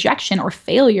or rejection or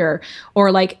failure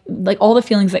or like all the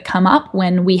feelings that come up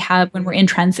when we're in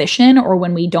transition or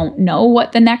when we don't know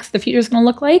what the future is going to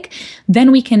look like,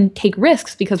 then we can take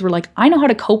risks because we're like, I know how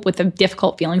to cope with the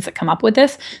difficult feelings that come up with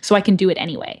this, so I can do it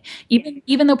anyway.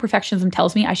 Even though perfectionism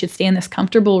tells me I should stay in this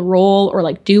comfortable role or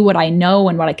like do what I know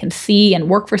and what I can see and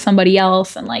work for somebody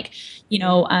else and like,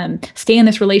 stay in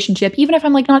this relationship, even if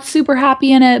I'm like not super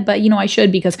happy in it, but I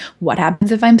should, because what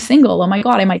happens if I'm single? Oh my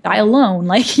God, I might die alone.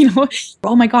 Like,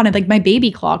 oh my God, like my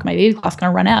baby clock's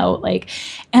gonna run out. Like,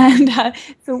 and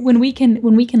so when we can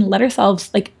let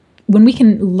ourselves, like when we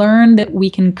can learn that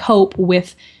we can cope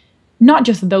with not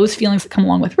just those feelings that come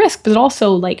along with risk, but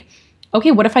also like,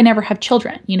 okay, what if I never have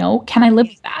children? Can I live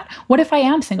with that? What if I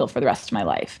am single for the rest of my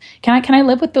life? Can I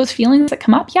live with those feelings that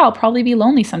come up? Yeah, I'll probably be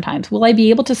lonely sometimes. Will I be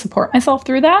able to support myself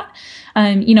through that?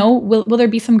 Will there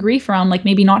be some grief around like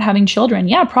maybe not having children?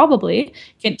 Yeah, probably.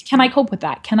 Can I cope with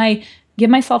that? Can I give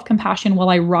myself compassion while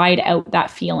I ride out that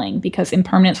feeling? Because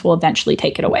impermanence will eventually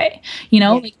take it away.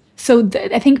 So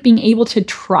I think being able to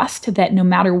trust that no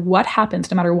matter what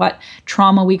happens, no matter what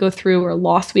trauma we go through or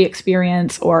loss we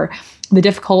experience or the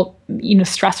difficult,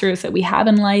 stressors that we have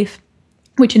in life,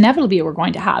 which inevitably we're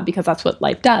going to have because that's what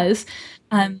life does,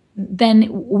 then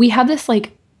we have this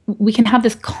we can have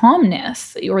this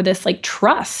calmness or this like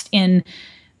trust in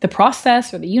the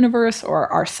process or the universe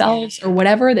or ourselves or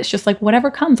whatever, that's just like whatever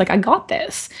comes, like I got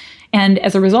this. And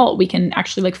as a result, we can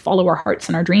actually like follow our hearts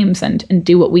and our dreams and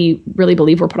do what we really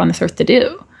believe we're put on this earth to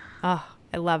do. Oh,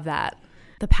 I love that.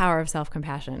 The power of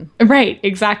self-compassion. Right,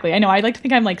 exactly. I know. I like to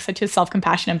think I'm like such a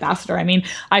self-compassion ambassador. I mean,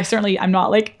 I'm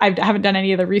not like, I haven't done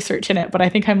any of the research in it, but I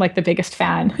think I'm like the biggest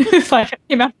fan. It's like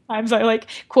the amount of times I like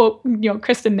quote,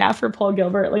 Kristen Neff or Paul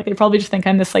Gilbert, like they probably just think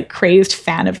I'm this like crazed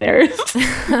fan of theirs.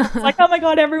 It's like, oh my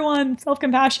God, everyone,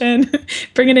 self-compassion,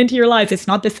 bring it into your lives. It's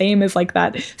not the same as like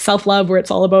that self-love where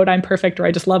it's all about I'm perfect or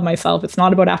I just love myself. It's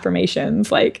not about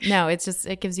affirmations. Like, no, it's just,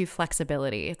 it gives you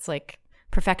flexibility. It's like,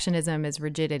 perfectionism is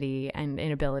rigidity and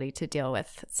inability to deal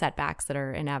with setbacks that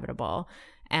are inevitable.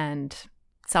 And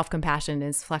self-compassion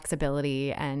is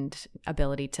flexibility and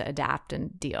ability to adapt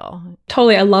and deal.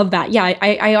 Totally. I love that. Yeah.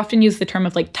 I often use the term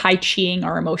of like Tai Chiing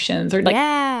our emotions or like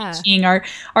Tai Chiing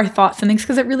our thoughts and things,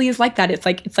 because it really is like that. It's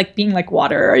like being like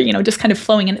water, or, just kind of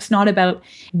flowing. And it's not about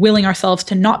willing ourselves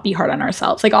to not be hard on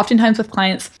ourselves. Like oftentimes with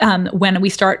clients, when we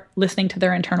start listening to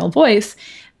their internal voice,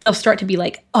 they'll start to be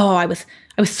like, oh, I was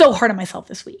so hard on myself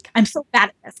this week. I'm so bad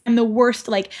at this. I'm the worst.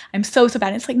 Like, I'm so bad.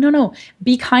 And it's like, no,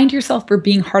 be kind to yourself for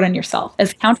being hard on yourself.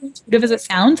 As counterintuitive as it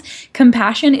sounds,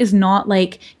 compassion is not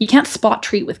like, you can't spot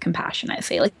treat with compassion. I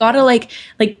say like, gotta like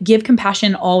give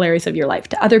compassion in all areas of your life,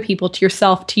 to other people, to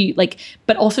yourself,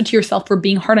 but also to yourself for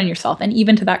being hard on yourself. And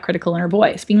even to that critical inner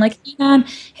voice, being like, hey man,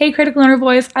 hey, critical inner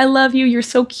voice, I love you. You're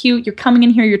so cute. You're coming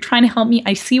in here. You're trying to help me.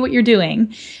 I see what you're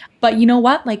doing. But you know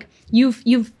what? Like,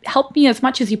 you've helped me as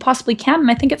much as you possibly can.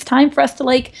 And I think it's time for us to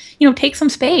like, take some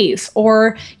space,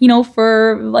 or,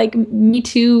 for like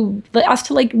us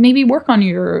to like maybe work on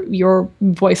your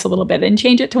voice a little bit and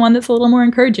change it to one that's a little more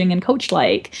encouraging and coach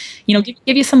like,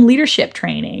 give you some leadership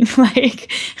training.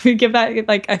 Like we give that,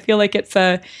 like, I feel like it's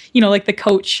like the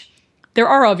coach, there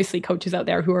are obviously coaches out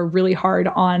there who are really hard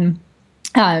on,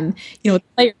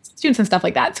 players, students and stuff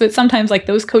like that. So it's sometimes like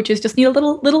those coaches just need a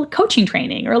little coaching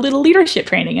training or a little leadership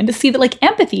training, and to see that like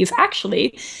empathy is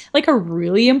actually like a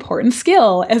really important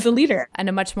skill as a leader. And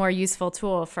a much more useful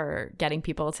tool for getting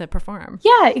people to perform.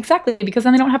 Yeah, exactly. Because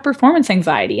then they don't have performance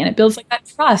anxiety, and it builds like that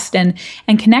trust and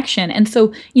connection. And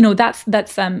so, that's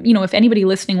if anybody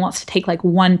listening wants to take like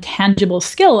one tangible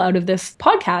skill out of this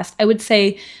podcast, I would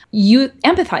say you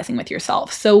empathizing with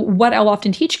yourself. So what I'll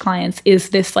often teach clients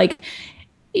is this like,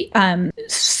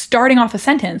 starting off a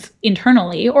sentence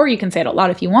internally, or you can say it out loud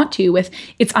if you want to, with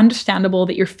it's understandable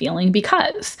that you're feeling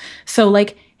because. So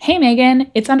like, hey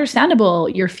Megan, it's understandable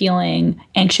you're feeling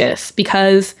anxious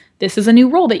because this is a new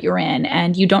role that you're in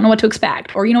and you don't know what to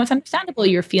expect. Or, it's understandable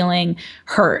you're feeling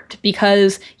hurt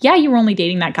because, yeah, you were only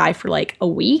dating that guy for like a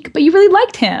week, but you really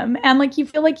liked him. And like, you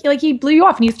feel like he blew you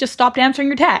off and he's just stopped answering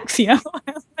your texts, and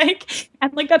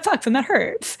that sucks and that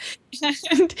hurts.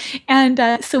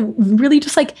 And so really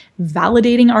just like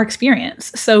validating our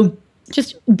experience. So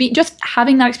just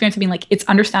having that experience of being like, it's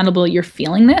understandable you're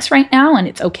feeling this right now and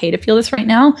it's okay to feel this right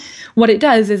now. What it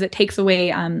does is it takes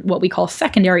away what we call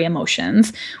secondary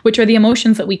emotions, which are the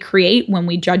emotions that we create when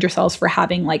we judge ourselves for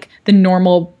having like the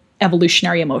normal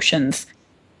evolutionary emotions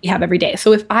we have every day.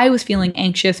 So if I was feeling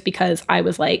anxious because I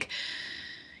was like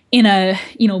in a,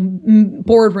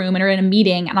 boardroom or in a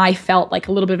meeting, and I felt like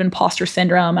a little bit of imposter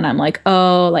syndrome, and I'm like,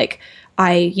 oh, like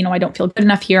I don't feel good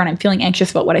enough here and I'm feeling anxious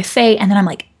about what I say. And then I'm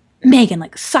like, Megan,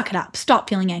 like, suck it up. Stop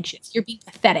feeling anxious. You're being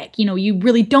pathetic. You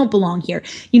really don't belong here.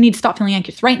 You need to stop feeling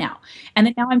anxious right now. And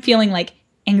then now I'm feeling like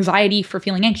anxiety for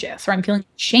feeling anxious, or I'm feeling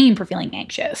shame for feeling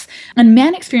anxious. And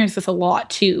men experience this a lot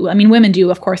too. I mean, women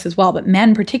do, of course, as well, but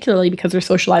men particularly, because they're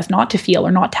socialized not to feel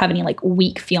or not to have any like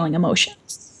weak feeling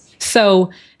emotions.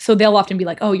 So they'll often be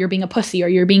like, oh, you're being a pussy, or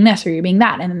you're being this, or you're being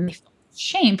that. And then they feel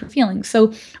shame for feeling.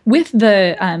 So with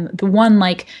the one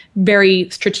like very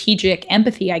strategic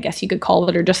empathy, I guess you could call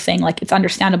it, or just saying like, it's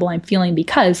understandable I'm feeling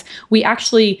because, we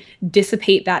actually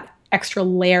dissipate that extra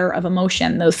layer of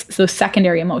emotion, those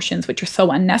secondary emotions, which are so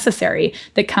unnecessary,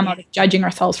 that come out of judging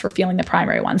ourselves for feeling the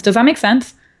primary ones. Does that make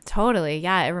sense? Totally.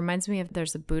 Yeah. It reminds me of,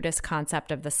 there's a Buddhist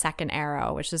concept of the second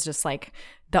arrow, which is just like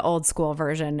the old school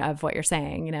version of what you're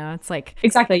saying. It's like.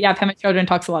 Exactly. Yeah. Pema Chodron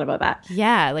talks a lot about that.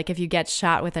 Yeah. Like if you get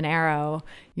shot with an arrow,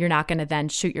 you're not going to then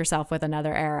shoot yourself with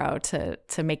another arrow to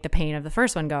make the pain of the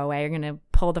first one go away. You're going to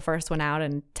pull the first one out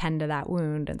and tend to that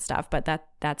wound and stuff. But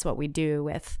that's what we do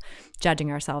with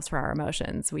judging ourselves for our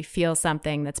emotions. We feel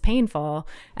something that's painful,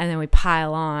 and then we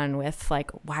pile on with like,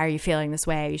 why are you feeling this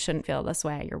way? You shouldn't feel this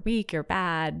way. You're weak, you're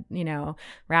bad,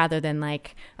 rather than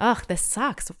like, oh, this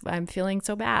sucks. I'm feeling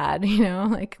so bad,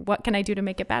 like what can I do to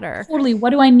make it better? Totally.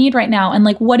 What do I need right now? And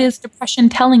like, what is depression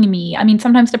telling me? I mean,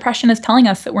 sometimes depression is telling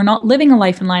us that we're not living a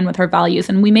life in line with our values,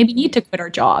 and we maybe need to quit our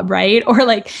job, right? Or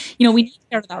like, we need to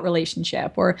get out of that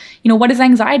relationship. Or, what is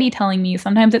anxiety telling me?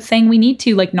 Sometimes it's saying we need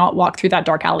to like not walk through that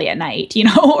dark alley at night,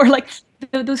 or like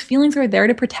those feelings are there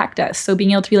to protect us. So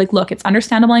being able to be like, look, it's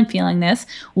understandable I'm feeling this.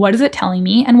 What is it telling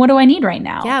me? And what do I need right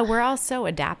now? Yeah, we're all so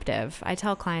adaptive. I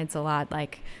tell clients a lot,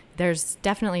 like, there's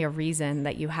definitely a reason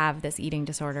that you have this eating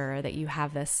disorder or that you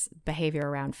have this behavior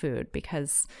around food,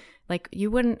 because like you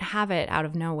wouldn't have it out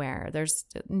of nowhere.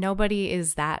 Nobody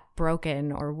is that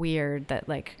broken or weird that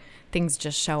like things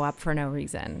just show up for no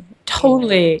reason.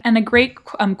 Totally. And a great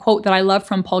quote that I love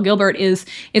from Paul Gilbert is,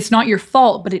 it's not your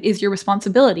fault, but it is your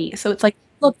responsibility. So it's like,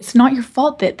 look, it's not your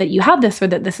fault that you have this, or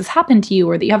that this has happened to you,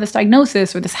 or that you have this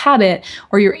diagnosis or this habit,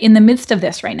 or you're in the midst of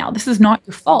this right now. This is not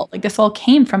your fault. Like this all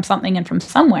came from something and from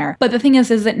somewhere. But the thing is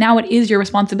that now it is your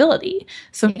responsibility.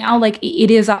 So now like it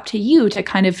is up to you to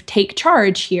kind of take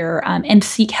charge here and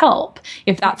seek help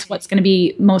if that's what's going to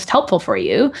be most helpful for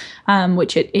you,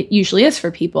 which it usually is for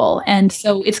people. And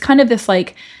so it's kind of this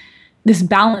like this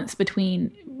balance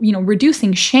between, you know,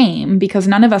 reducing shame, because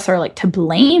none of us are like to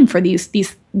blame for these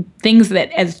things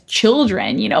that as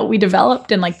children, you know, we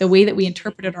developed and like the way that we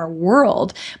interpreted our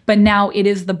world. But now it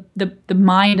is the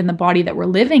mind and the body that we're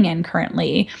living in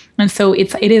currently. And so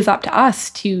it is up to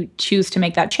us to choose to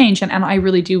make that change. And I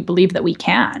really do believe that we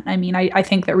can. I mean, I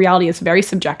think that reality is very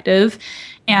subjective,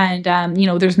 and you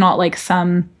know, there's not like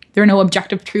there are no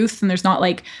objective truths, and there's not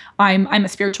like I'm a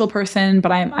spiritual person,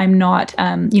 but I'm not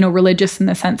you know, religious in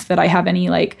the sense that I have any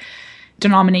like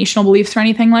denominational beliefs or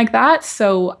anything like that.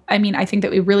 So I mean, I think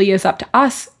that it really is up to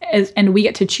us and we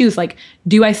get to choose, like,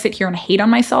 do I sit here and hate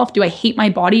on myself? Do I hate my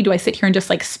body? Do I sit here and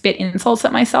just like spit insults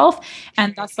at myself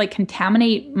and thus like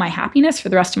contaminate my happiness for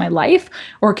the rest of my life?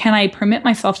 Or can I permit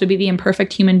myself to be the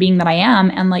imperfect human being that I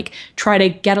am and like try to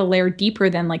get a layer deeper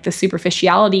than like the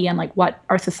superficiality and like what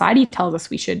our society tells us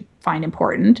we should find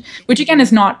important, which again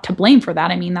is not to blame for that.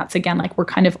 I mean, that's again, like we're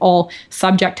kind of all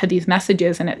subject to these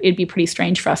messages, and it'd be pretty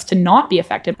strange for us to not be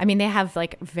affected. I mean, they have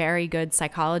like very good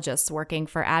psychologists working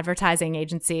for advertising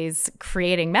agencies,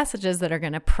 creating messages that are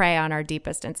going to prey on our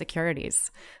deepest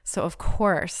insecurities. So of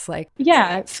course, like,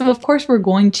 yeah. So of course we're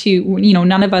going to, you know,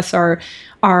 none of us are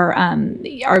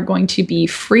going to be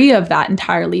free of that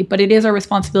entirely, but it is our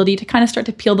responsibility to kind of start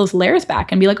to peel those layers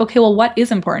back and be like, okay, well, what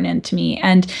is important to me?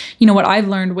 And, you know, what I've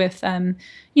learned with,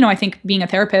 you know, I think being a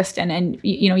therapist and,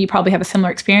 you know, you probably have a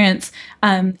similar experience,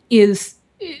 is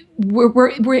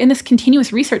we're in this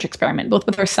continuous research experiment, both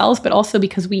with ourselves, but also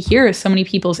because we hear so many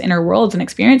people's inner worlds and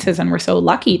experiences. And we're so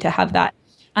lucky to have that,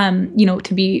 you know,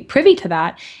 to be privy to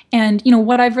that. And, you know,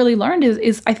 what I've really learned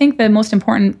is I think the most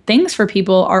important things for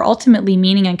people are ultimately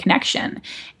meaning and connection.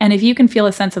 And if you can feel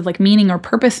a sense of like meaning or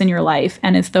purpose in your life,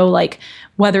 and as though like,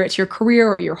 whether it's your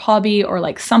career or your hobby or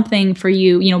like something for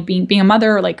you, you know, being a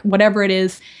mother or like whatever it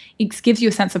is, it gives you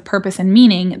a sense of purpose and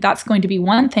meaning. That's going to be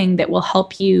one thing that will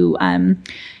help you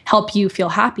feel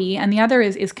happy. And the other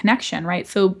is connection, right?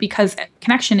 So because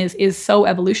connection is so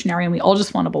evolutionary and we all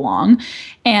just want to belong.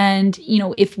 And, you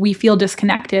know, if we feel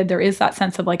disconnected, there is that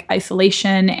sense of like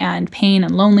isolation and pain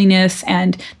and loneliness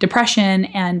and depression.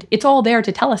 And it's all there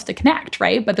to tell us to connect,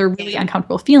 right? But they're really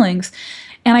uncomfortable feelings.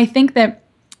 And I think that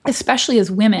especially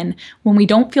as women, when we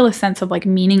don't feel a sense of like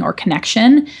meaning or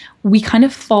connection, we kind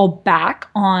of fall back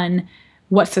on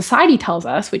what society tells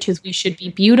us, which is we should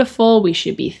be beautiful, we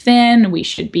should be thin, we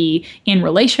should be in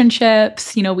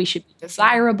relationships, you know, we should be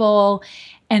desirable.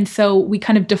 And so we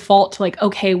kind of default to like,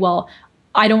 okay, well,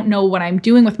 I don't know what I'm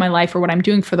doing with my life or what I'm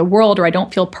doing for the world, or I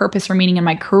don't feel purpose or meaning in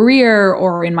my career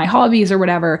or in my hobbies or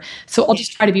whatever. So I'll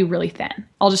just try to be really thin.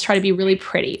 I'll just try to be really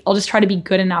pretty. I'll just try to be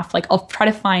good enough. Like I'll try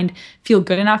to feel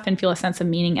good enough and feel a sense of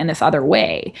meaning in this other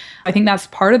way. I think that's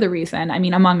part of the reason. I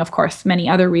mean, among, of course, many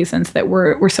other reasons that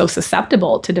we're so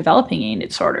susceptible to developing eating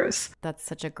disorders. That's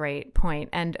such a great point.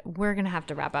 And we're going to have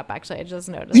to wrap up, actually. I just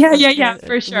noticed. Yeah,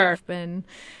 for sure. We've been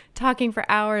talking for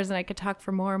hours and I could talk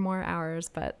for more and more hours,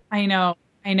 but I know.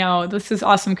 This is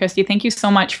awesome, Christy. Thank you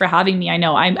so much for having me. I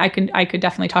know I could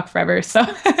definitely talk forever. So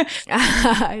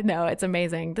I know, it's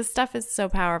amazing. This stuff is so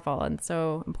powerful and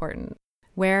so important.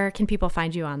 Where can people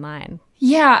find you online?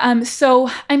 Yeah. So,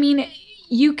 I mean,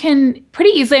 you can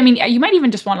pretty easily, I mean, you might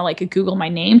even just want to like Google my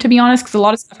name, to be honest, because a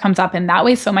lot of stuff comes up in that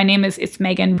way. So my name it's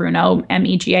Megan Bruneau,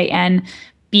 Megan Bruneau,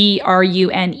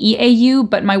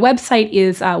 but my website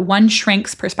is One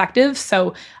Shrink's Perspective.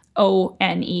 So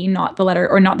ONE, not the letter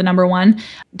or not the number one,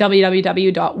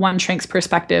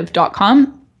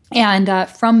 www.oneshrinksperspective.com. And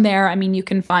from there, I mean, you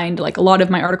can find like a lot of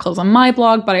my articles on my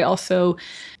blog, but I also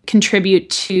contribute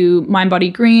to Mind Body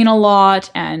Green a lot,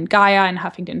 and Gaia, and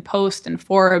Huffington Post, and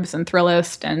Forbes, and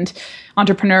Thrillist, and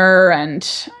Entrepreneur,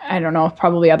 and I don't know,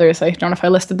 probably others. I don't know if I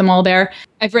listed them all there.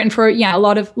 I've written for a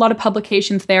lot of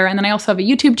publications there, and then I also have a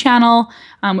YouTube channel,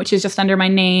 which is just under my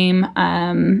name,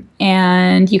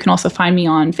 and you can also find me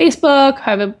on Facebook. I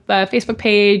have a Facebook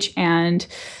page, and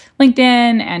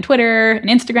LinkedIn, and Twitter, and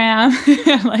Instagram.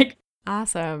 Like,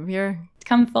 awesome.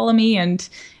 Come follow me, and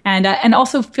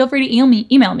also feel free to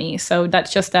email me. So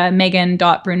that's just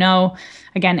megan.bruneau,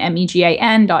 again,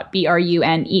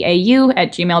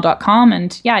 megan.bruneau@gmail.com.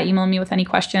 And yeah, email me with any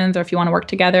questions, or if you want to work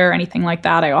together or anything like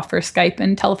that. I offer Skype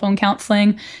and telephone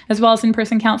counseling as well as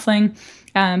in-person counseling.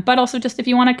 But also just if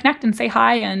you want to connect and say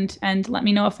hi, and let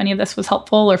me know if any of this was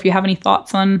helpful, or if you have any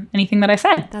thoughts on anything that I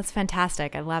said. That's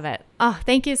fantastic. I love it. Oh,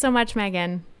 thank you so much,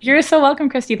 Megan. You're so welcome,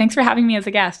 Christy. Thanks for having me as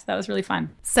a guest. That was really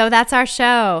fun. So that's our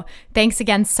show. Thanks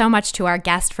again so much to our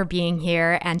guest for being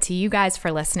here, and to you guys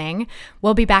for listening.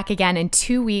 We'll be back again in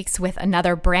 2 weeks with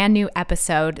another brand new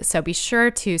episode. So be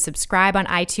sure to subscribe on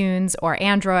iTunes or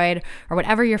Android or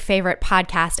whatever your favorite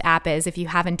podcast app is if you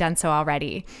haven't done so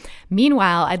already.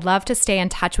 Meanwhile, I'd love to stay in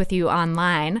touch with you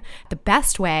online. The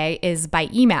best way is by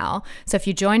email. So if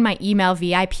you join my email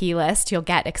VIP list, you'll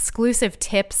get exclusive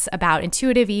tips about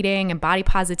intuitive eating and body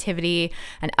positivity,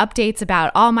 and updates about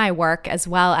all my work, as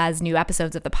well as new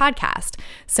episodes of the podcast.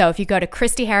 So if you go to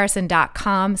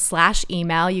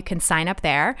christyharrison.com/email, you can sign up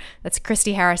there. That's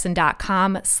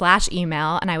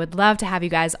christyharrison.com/email. And I would love to have you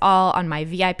guys all on my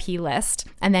VIP list.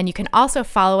 And then you can also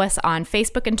follow us on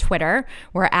Facebook and Twitter.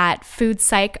 We're at Food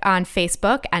Psych on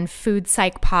Facebook and Food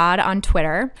Psych Pod on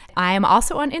Twitter. I am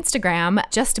also on Instagram,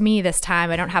 just me this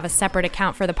time. I don't have a separate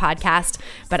account for the podcast,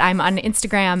 but I'm on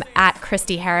Instagram at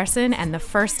Christy Harrison, and the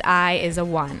first I is a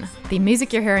 1. The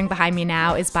music you're hearing behind me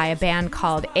now is by a band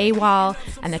called AWOL,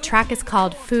 and the track is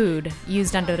called Food,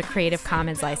 used under the Creative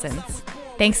Commons license.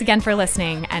 Thanks again for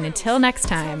listening, and until next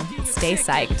time, stay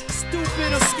psyched.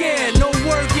 Stupid or scared, no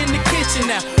work in the kitchen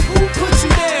now. Who put you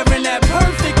there in that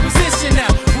perfect